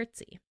not to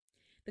curtsy.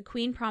 The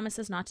Queen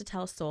promises not to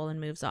tell a soul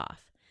and moves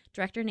off.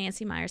 Director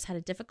Nancy Meyers had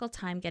a difficult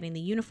time getting the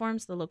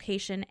uniforms, the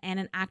location, and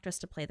an actress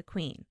to play the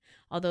Queen.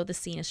 Although the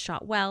scene is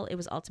shot well, it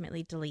was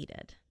ultimately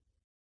deleted.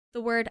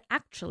 The word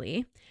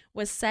actually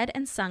was said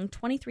and sung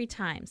 23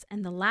 times,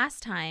 and the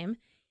last time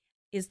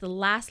is the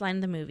last line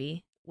of the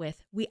movie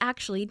with, "We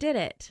actually did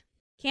it."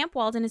 Camp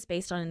Walden is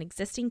based on an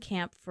existing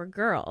camp for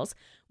girls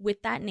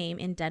with that name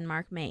in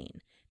Denmark,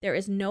 Maine. There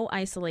is no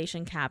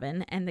isolation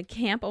cabin, and the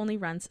camp only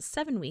runs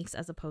 7 weeks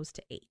as opposed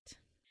to 8.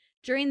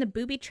 During the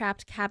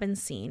booby-trapped cabin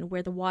scene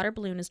where the water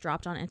balloon is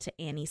dropped onto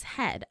Annie's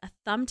head, a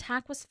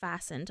thumbtack was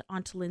fastened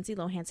onto Lindsay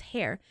Lohan's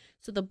hair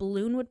so the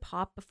balloon would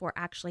pop before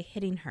actually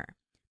hitting her.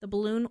 The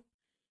balloon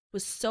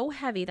was so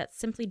heavy that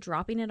simply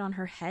dropping it on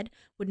her head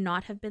would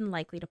not have been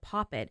likely to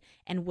pop it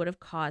and would have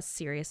caused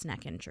serious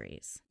neck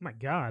injuries. My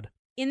God.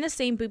 In the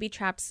same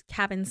booby-trapped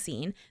cabin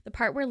scene, the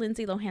part where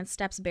Lindsay Lohan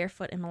steps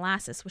barefoot in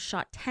molasses was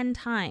shot 10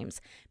 times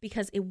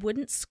because it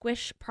wouldn't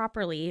squish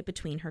properly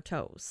between her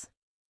toes.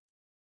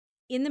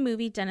 In the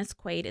movie, Dennis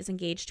Quaid is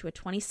engaged to a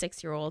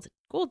 26-year-old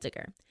gold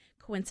digger.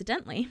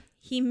 Coincidentally,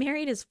 he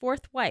married his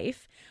 4th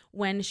wife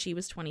when she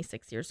was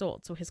 26 years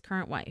old, so his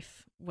current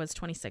wife was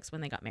 26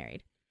 when they got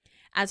married.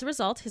 As a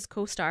result, his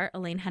co-star,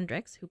 Elaine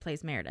Hendricks, who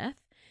plays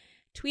Meredith,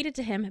 tweeted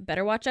to him,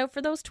 "Better watch out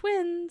for those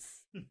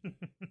twins."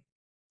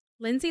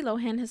 Lindsay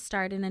Lohan has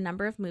starred in a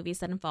number of movies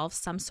that involve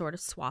some sort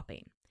of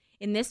swapping.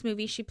 In this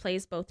movie, she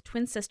plays both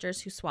twin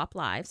sisters who swap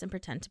lives and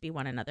pretend to be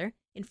one another.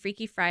 In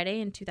Freaky Friday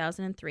in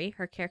 2003,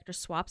 her character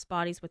swaps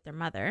bodies with their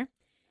mother.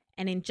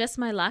 And in Just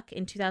My Luck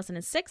in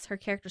 2006, her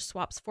character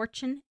swaps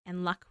fortune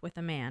and luck with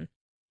a man.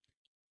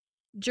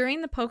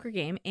 During the poker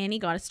game, Annie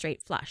got a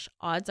straight flush.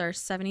 Odds are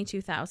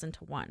 72,000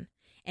 to 1.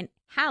 And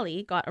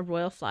Hallie got a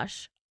royal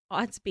flush,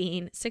 odds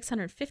being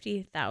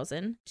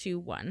 650,000 to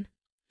 1.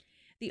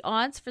 The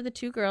odds for the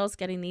two girls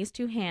getting these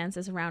two hands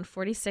is around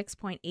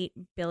 46.8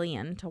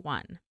 billion to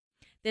 1.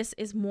 This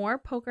is more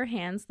poker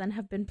hands than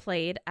have been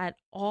played at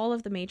all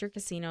of the major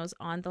casinos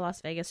on the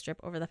Las Vegas Strip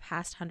over the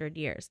past 100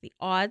 years. The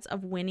odds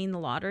of winning the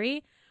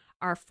lottery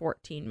are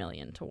 14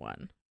 million to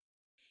 1.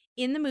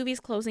 In the movie's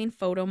closing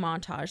photo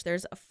montage,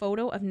 there's a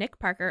photo of Nick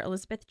Parker,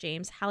 Elizabeth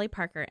James, Hallie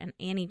Parker, and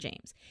Annie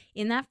James.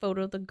 In that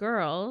photo, the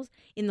girl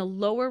in the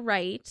lower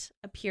right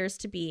appears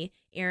to be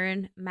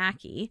Erin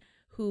Mackey,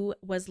 who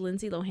was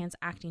Lindsay Lohan's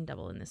acting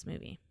double in this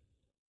movie.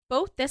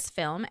 Both this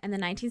film and the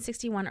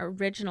 1961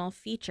 original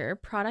feature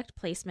product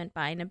placement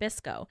by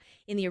Nabisco.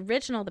 In the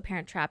original The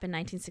Parent Trap in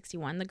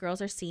 1961, the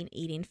girls are seen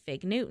eating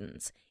Fig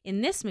Newtons.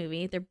 In this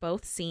movie, they're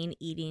both seen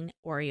eating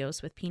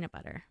Oreos with peanut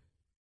butter.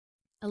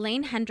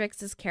 Elaine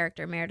Hendricks'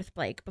 character, Meredith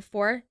Blake,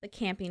 before the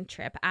camping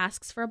trip,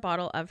 asks for a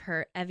bottle of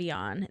her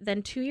Evian.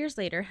 Then 2 years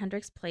later,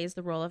 Hendricks plays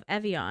the role of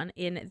Evian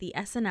in the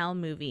SNL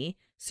movie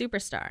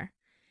Superstar.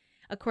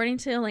 According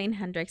to Elaine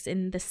Hendricks,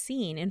 in the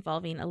scene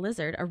involving a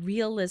lizard, a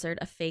real lizard,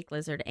 a fake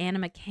lizard, and a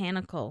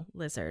mechanical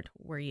lizard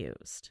were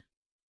used.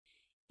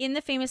 In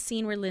the famous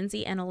scene where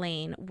Lindsay and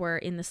Elaine were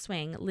in the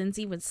swing,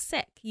 Lindsay was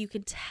sick. You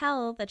could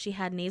tell that she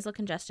had nasal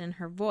congestion in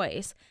her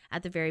voice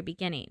at the very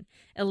beginning.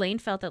 Elaine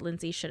felt that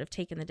Lindsay should have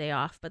taken the day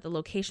off, but the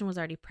location was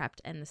already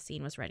prepped and the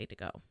scene was ready to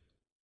go.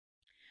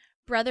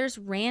 Brothers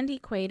Randy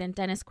Quaid and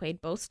Dennis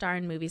Quaid both star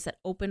in movies that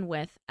open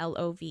with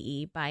Love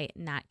by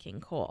Nat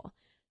King Cole.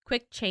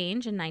 Quick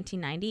Change in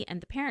 1990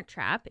 and The Parent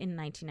Trap in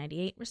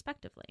 1998,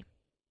 respectively.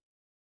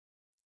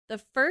 The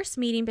first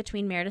meeting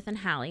between Meredith and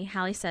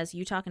Hallie says,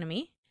 "You talking to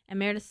me?" And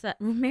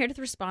Meredith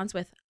responds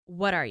with,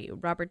 "What are you,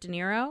 Robert De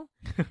Niro?"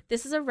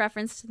 This is a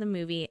reference to the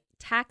movie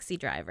Taxi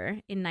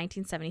Driver in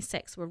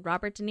 1976, where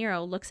Robert De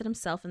Niro looks at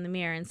himself in the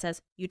mirror and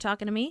says, "You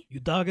talking to me?" You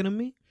talking to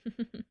me?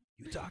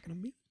 You talking to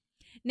me?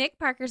 Nick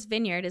Parker's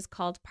vineyard is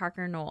called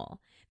Parker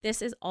Knoll.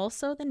 This is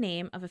also the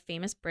name of a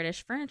famous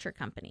British furniture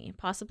company,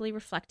 possibly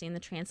reflecting the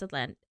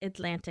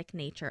transatlantic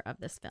nature of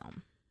this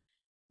film.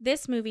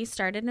 This movie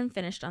started and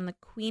finished on the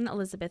Queen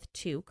Elizabeth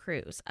II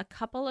cruise. A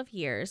couple of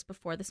years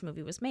before this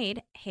movie was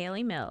made,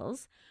 Hayley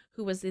Mills,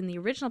 who was in the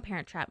original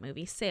Parent Trap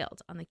movie,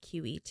 sailed on the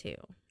QE2.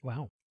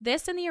 Wow.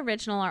 This and the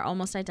original are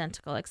almost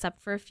identical,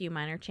 except for a few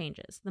minor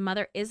changes. The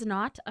mother is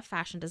not a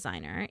fashion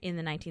designer in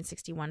the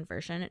 1961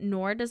 version,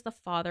 nor does the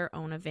father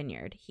own a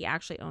vineyard. He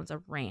actually owns a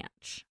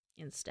ranch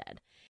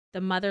instead.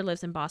 The mother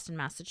lives in Boston,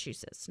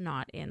 Massachusetts,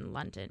 not in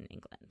London,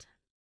 England.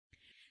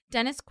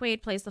 Dennis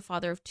Quaid plays the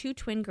father of 2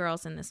 twin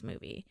girls in this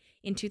movie.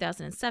 In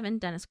 2007,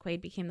 Dennis Quaid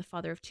became the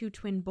father of 2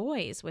 twin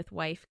boys with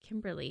wife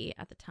Kimberly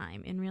at the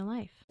time in real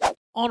life.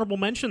 Honorable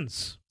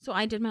mentions. So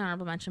I did my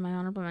honorable mention. My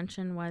honorable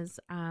mention was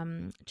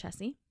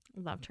Chessie.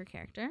 Loved her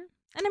character.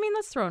 And I mean,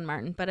 let's throw in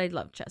Martin, but I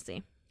loved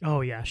Chessie.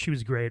 Oh, yeah, she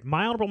was great.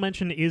 My honorable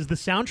mention is the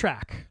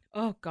soundtrack.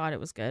 Oh, God, it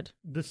was good.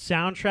 The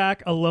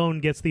soundtrack alone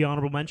gets the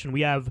honorable mention.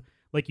 We have,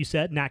 like you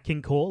said, Nat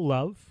King Cole,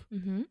 Love.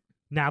 Mm-hmm.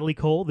 Natalie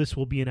Cole, This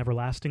Will Be an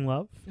Everlasting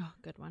Love. Oh,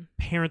 good one.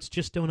 Parents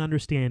Just Don't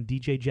Understand,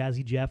 DJ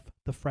Jazzy Jeff,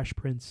 The Fresh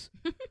Prince.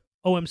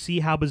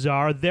 OMC, How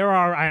Bizarre. There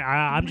are,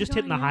 I'm just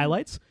hitting the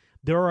highlights.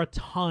 There are a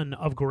ton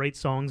of great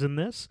songs in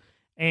this.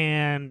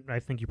 And I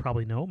think you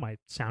probably know my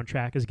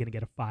soundtrack is going to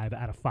get a 5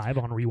 out of 5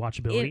 on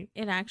rewatchability.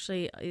 It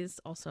actually is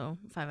also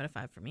 5 out of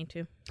 5 for me,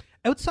 too.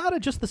 Outside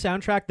of just the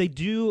soundtrack, they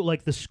do,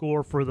 like, the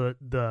score for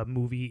the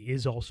movie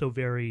is also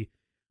very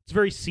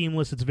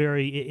seamless.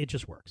 It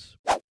just works.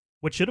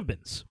 What should have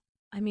been?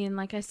 I mean,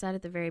 like I said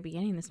at the very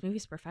beginning, this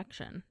movie's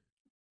perfection.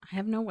 I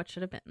have no what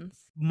should have been.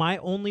 My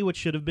only what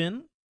should have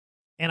been,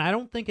 and I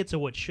don't think it's a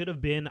what should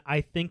have been, I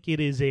think it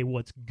is a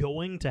what's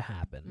going to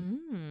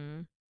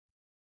happen.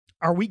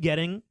 Are we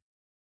getting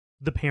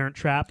The Parent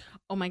Trap?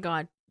 Oh my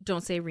God,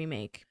 don't say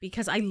remake.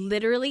 Because I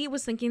literally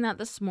was thinking that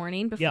this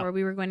morning before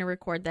we were going to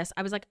record this.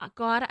 I was like,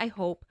 God, I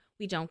hope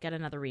we don't get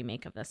another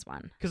remake of this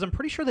one. Because I'm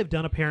pretty sure they've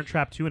done a Parent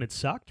Trap 2 and it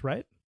sucked,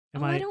 right?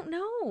 I don't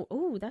know.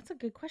 Oh, that's a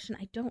good question.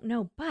 I don't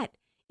know. But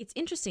it's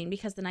interesting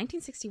because the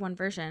 1961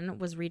 version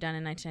was redone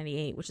in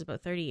 1998, which is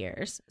about 30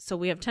 years. So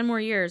we have 10 more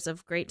years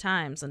of great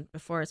times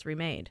before it's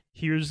remade.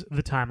 Here's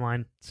the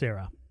timeline,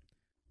 Sarah.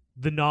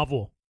 The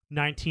novel,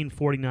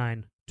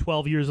 1949.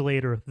 12 years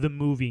later, the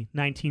movie,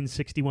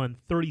 1961.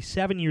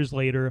 37 years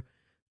later,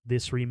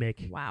 this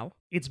remake. Wow.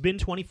 It's been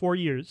 24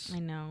 years. I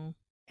know.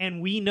 And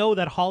we know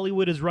that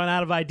Hollywood has run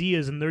out of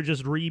ideas and they're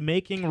just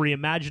remaking,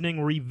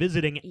 reimagining,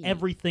 revisiting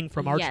everything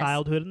from our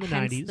childhood in the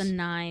 90s. The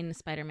 9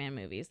 Spider-Man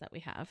movies that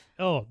we have.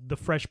 Oh, The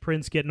Fresh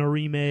Prince getting a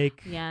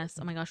remake. Yes.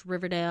 Oh my gosh,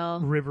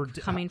 Riverdale.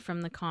 Coming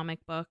from the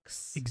comic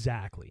books.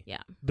 Exactly.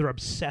 Yeah. They're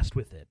obsessed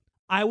with it.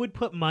 I would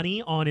put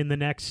money on in the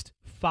next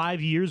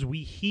 5 years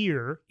we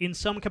hear in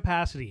some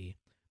capacity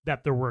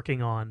that they're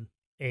working on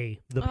The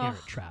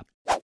Parent Trap.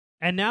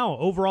 And now,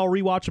 overall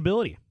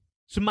rewatchability.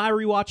 So my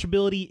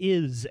rewatchability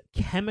is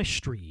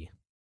Chemistry,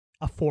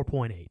 a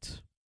 4.8.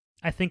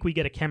 I think we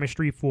get a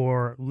Chemistry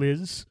for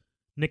Liz,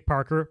 Nick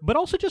Parker, but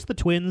also just the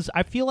twins.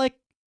 I feel like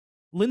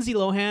Lindsay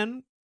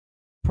Lohan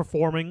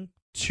performing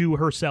to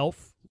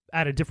herself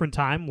at a different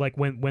time, like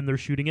when they're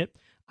shooting it,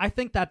 I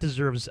think that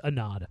deserves a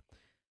nod.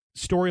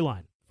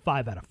 Storyline,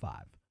 5 out of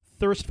 5.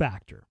 Thirst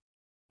factor,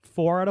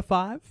 4 out of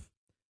 5.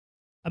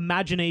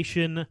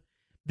 Imagination,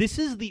 this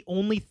is the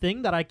only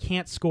thing that I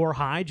can't score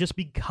high just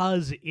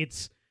because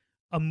it's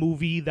a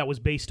movie that was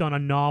based on a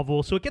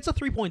novel. So it gets a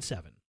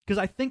 3.7 because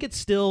I think it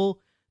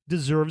still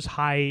deserves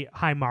high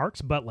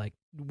marks, but like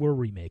we're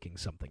remaking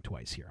something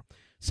twice here.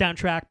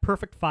 Soundtrack,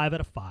 perfect 5 out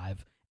of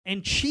 5.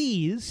 And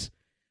cheese,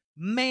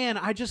 man,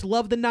 I just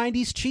love the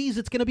 90s cheese.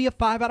 It's going to be a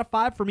 5 out of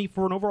 5 for me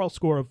for an overall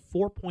score of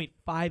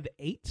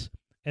 4.58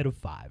 out of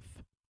 5.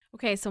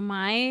 Okay, so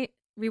my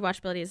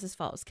rewatchability is as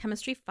follows.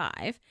 Chemistry,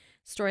 5.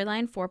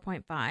 Storyline,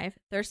 4.5.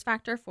 Thirst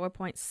factor,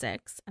 4.6.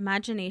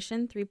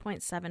 Imagination,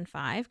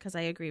 3.75, because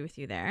I agree with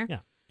you there. Yeah.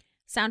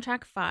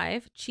 Soundtrack,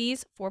 5.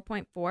 Cheese,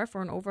 4.4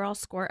 for an overall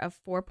score of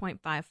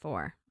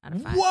 4.54 out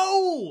of 5.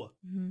 Whoa!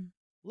 Mm-hmm.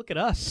 Look at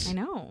us. I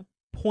know.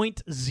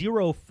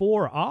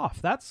 0.04 off.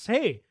 That's,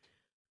 hey,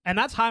 and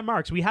that's high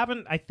marks. We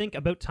haven't, I think,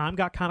 About Time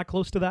got kind of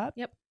close to that.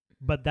 Yep.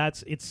 But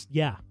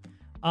yeah.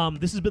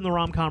 This has been the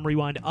Rom-Com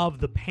Rewind of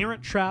The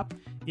Parent Trap.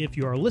 If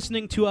you are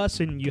listening to us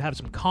and you have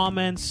some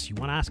comments, you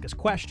want to ask us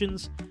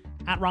questions,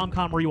 at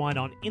Rom-Com Rewind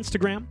on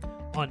Instagram,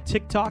 on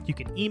TikTok, you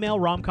can email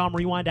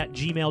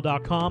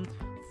romcomrewind@gmail.com.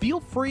 Feel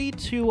free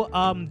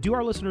to do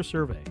our listener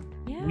survey.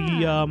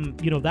 Yeah.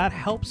 We, that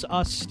helps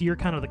us steer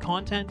kind of the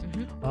content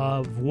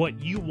of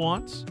what you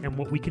want and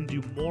what we can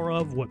do more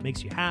of, what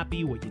makes you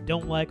happy, what you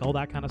don't like, all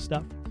that kind of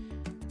stuff.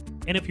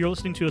 And if you're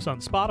listening to us on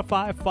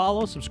Spotify,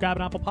 follow, subscribe,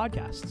 and Apple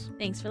Podcasts.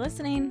 Thanks for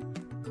listening.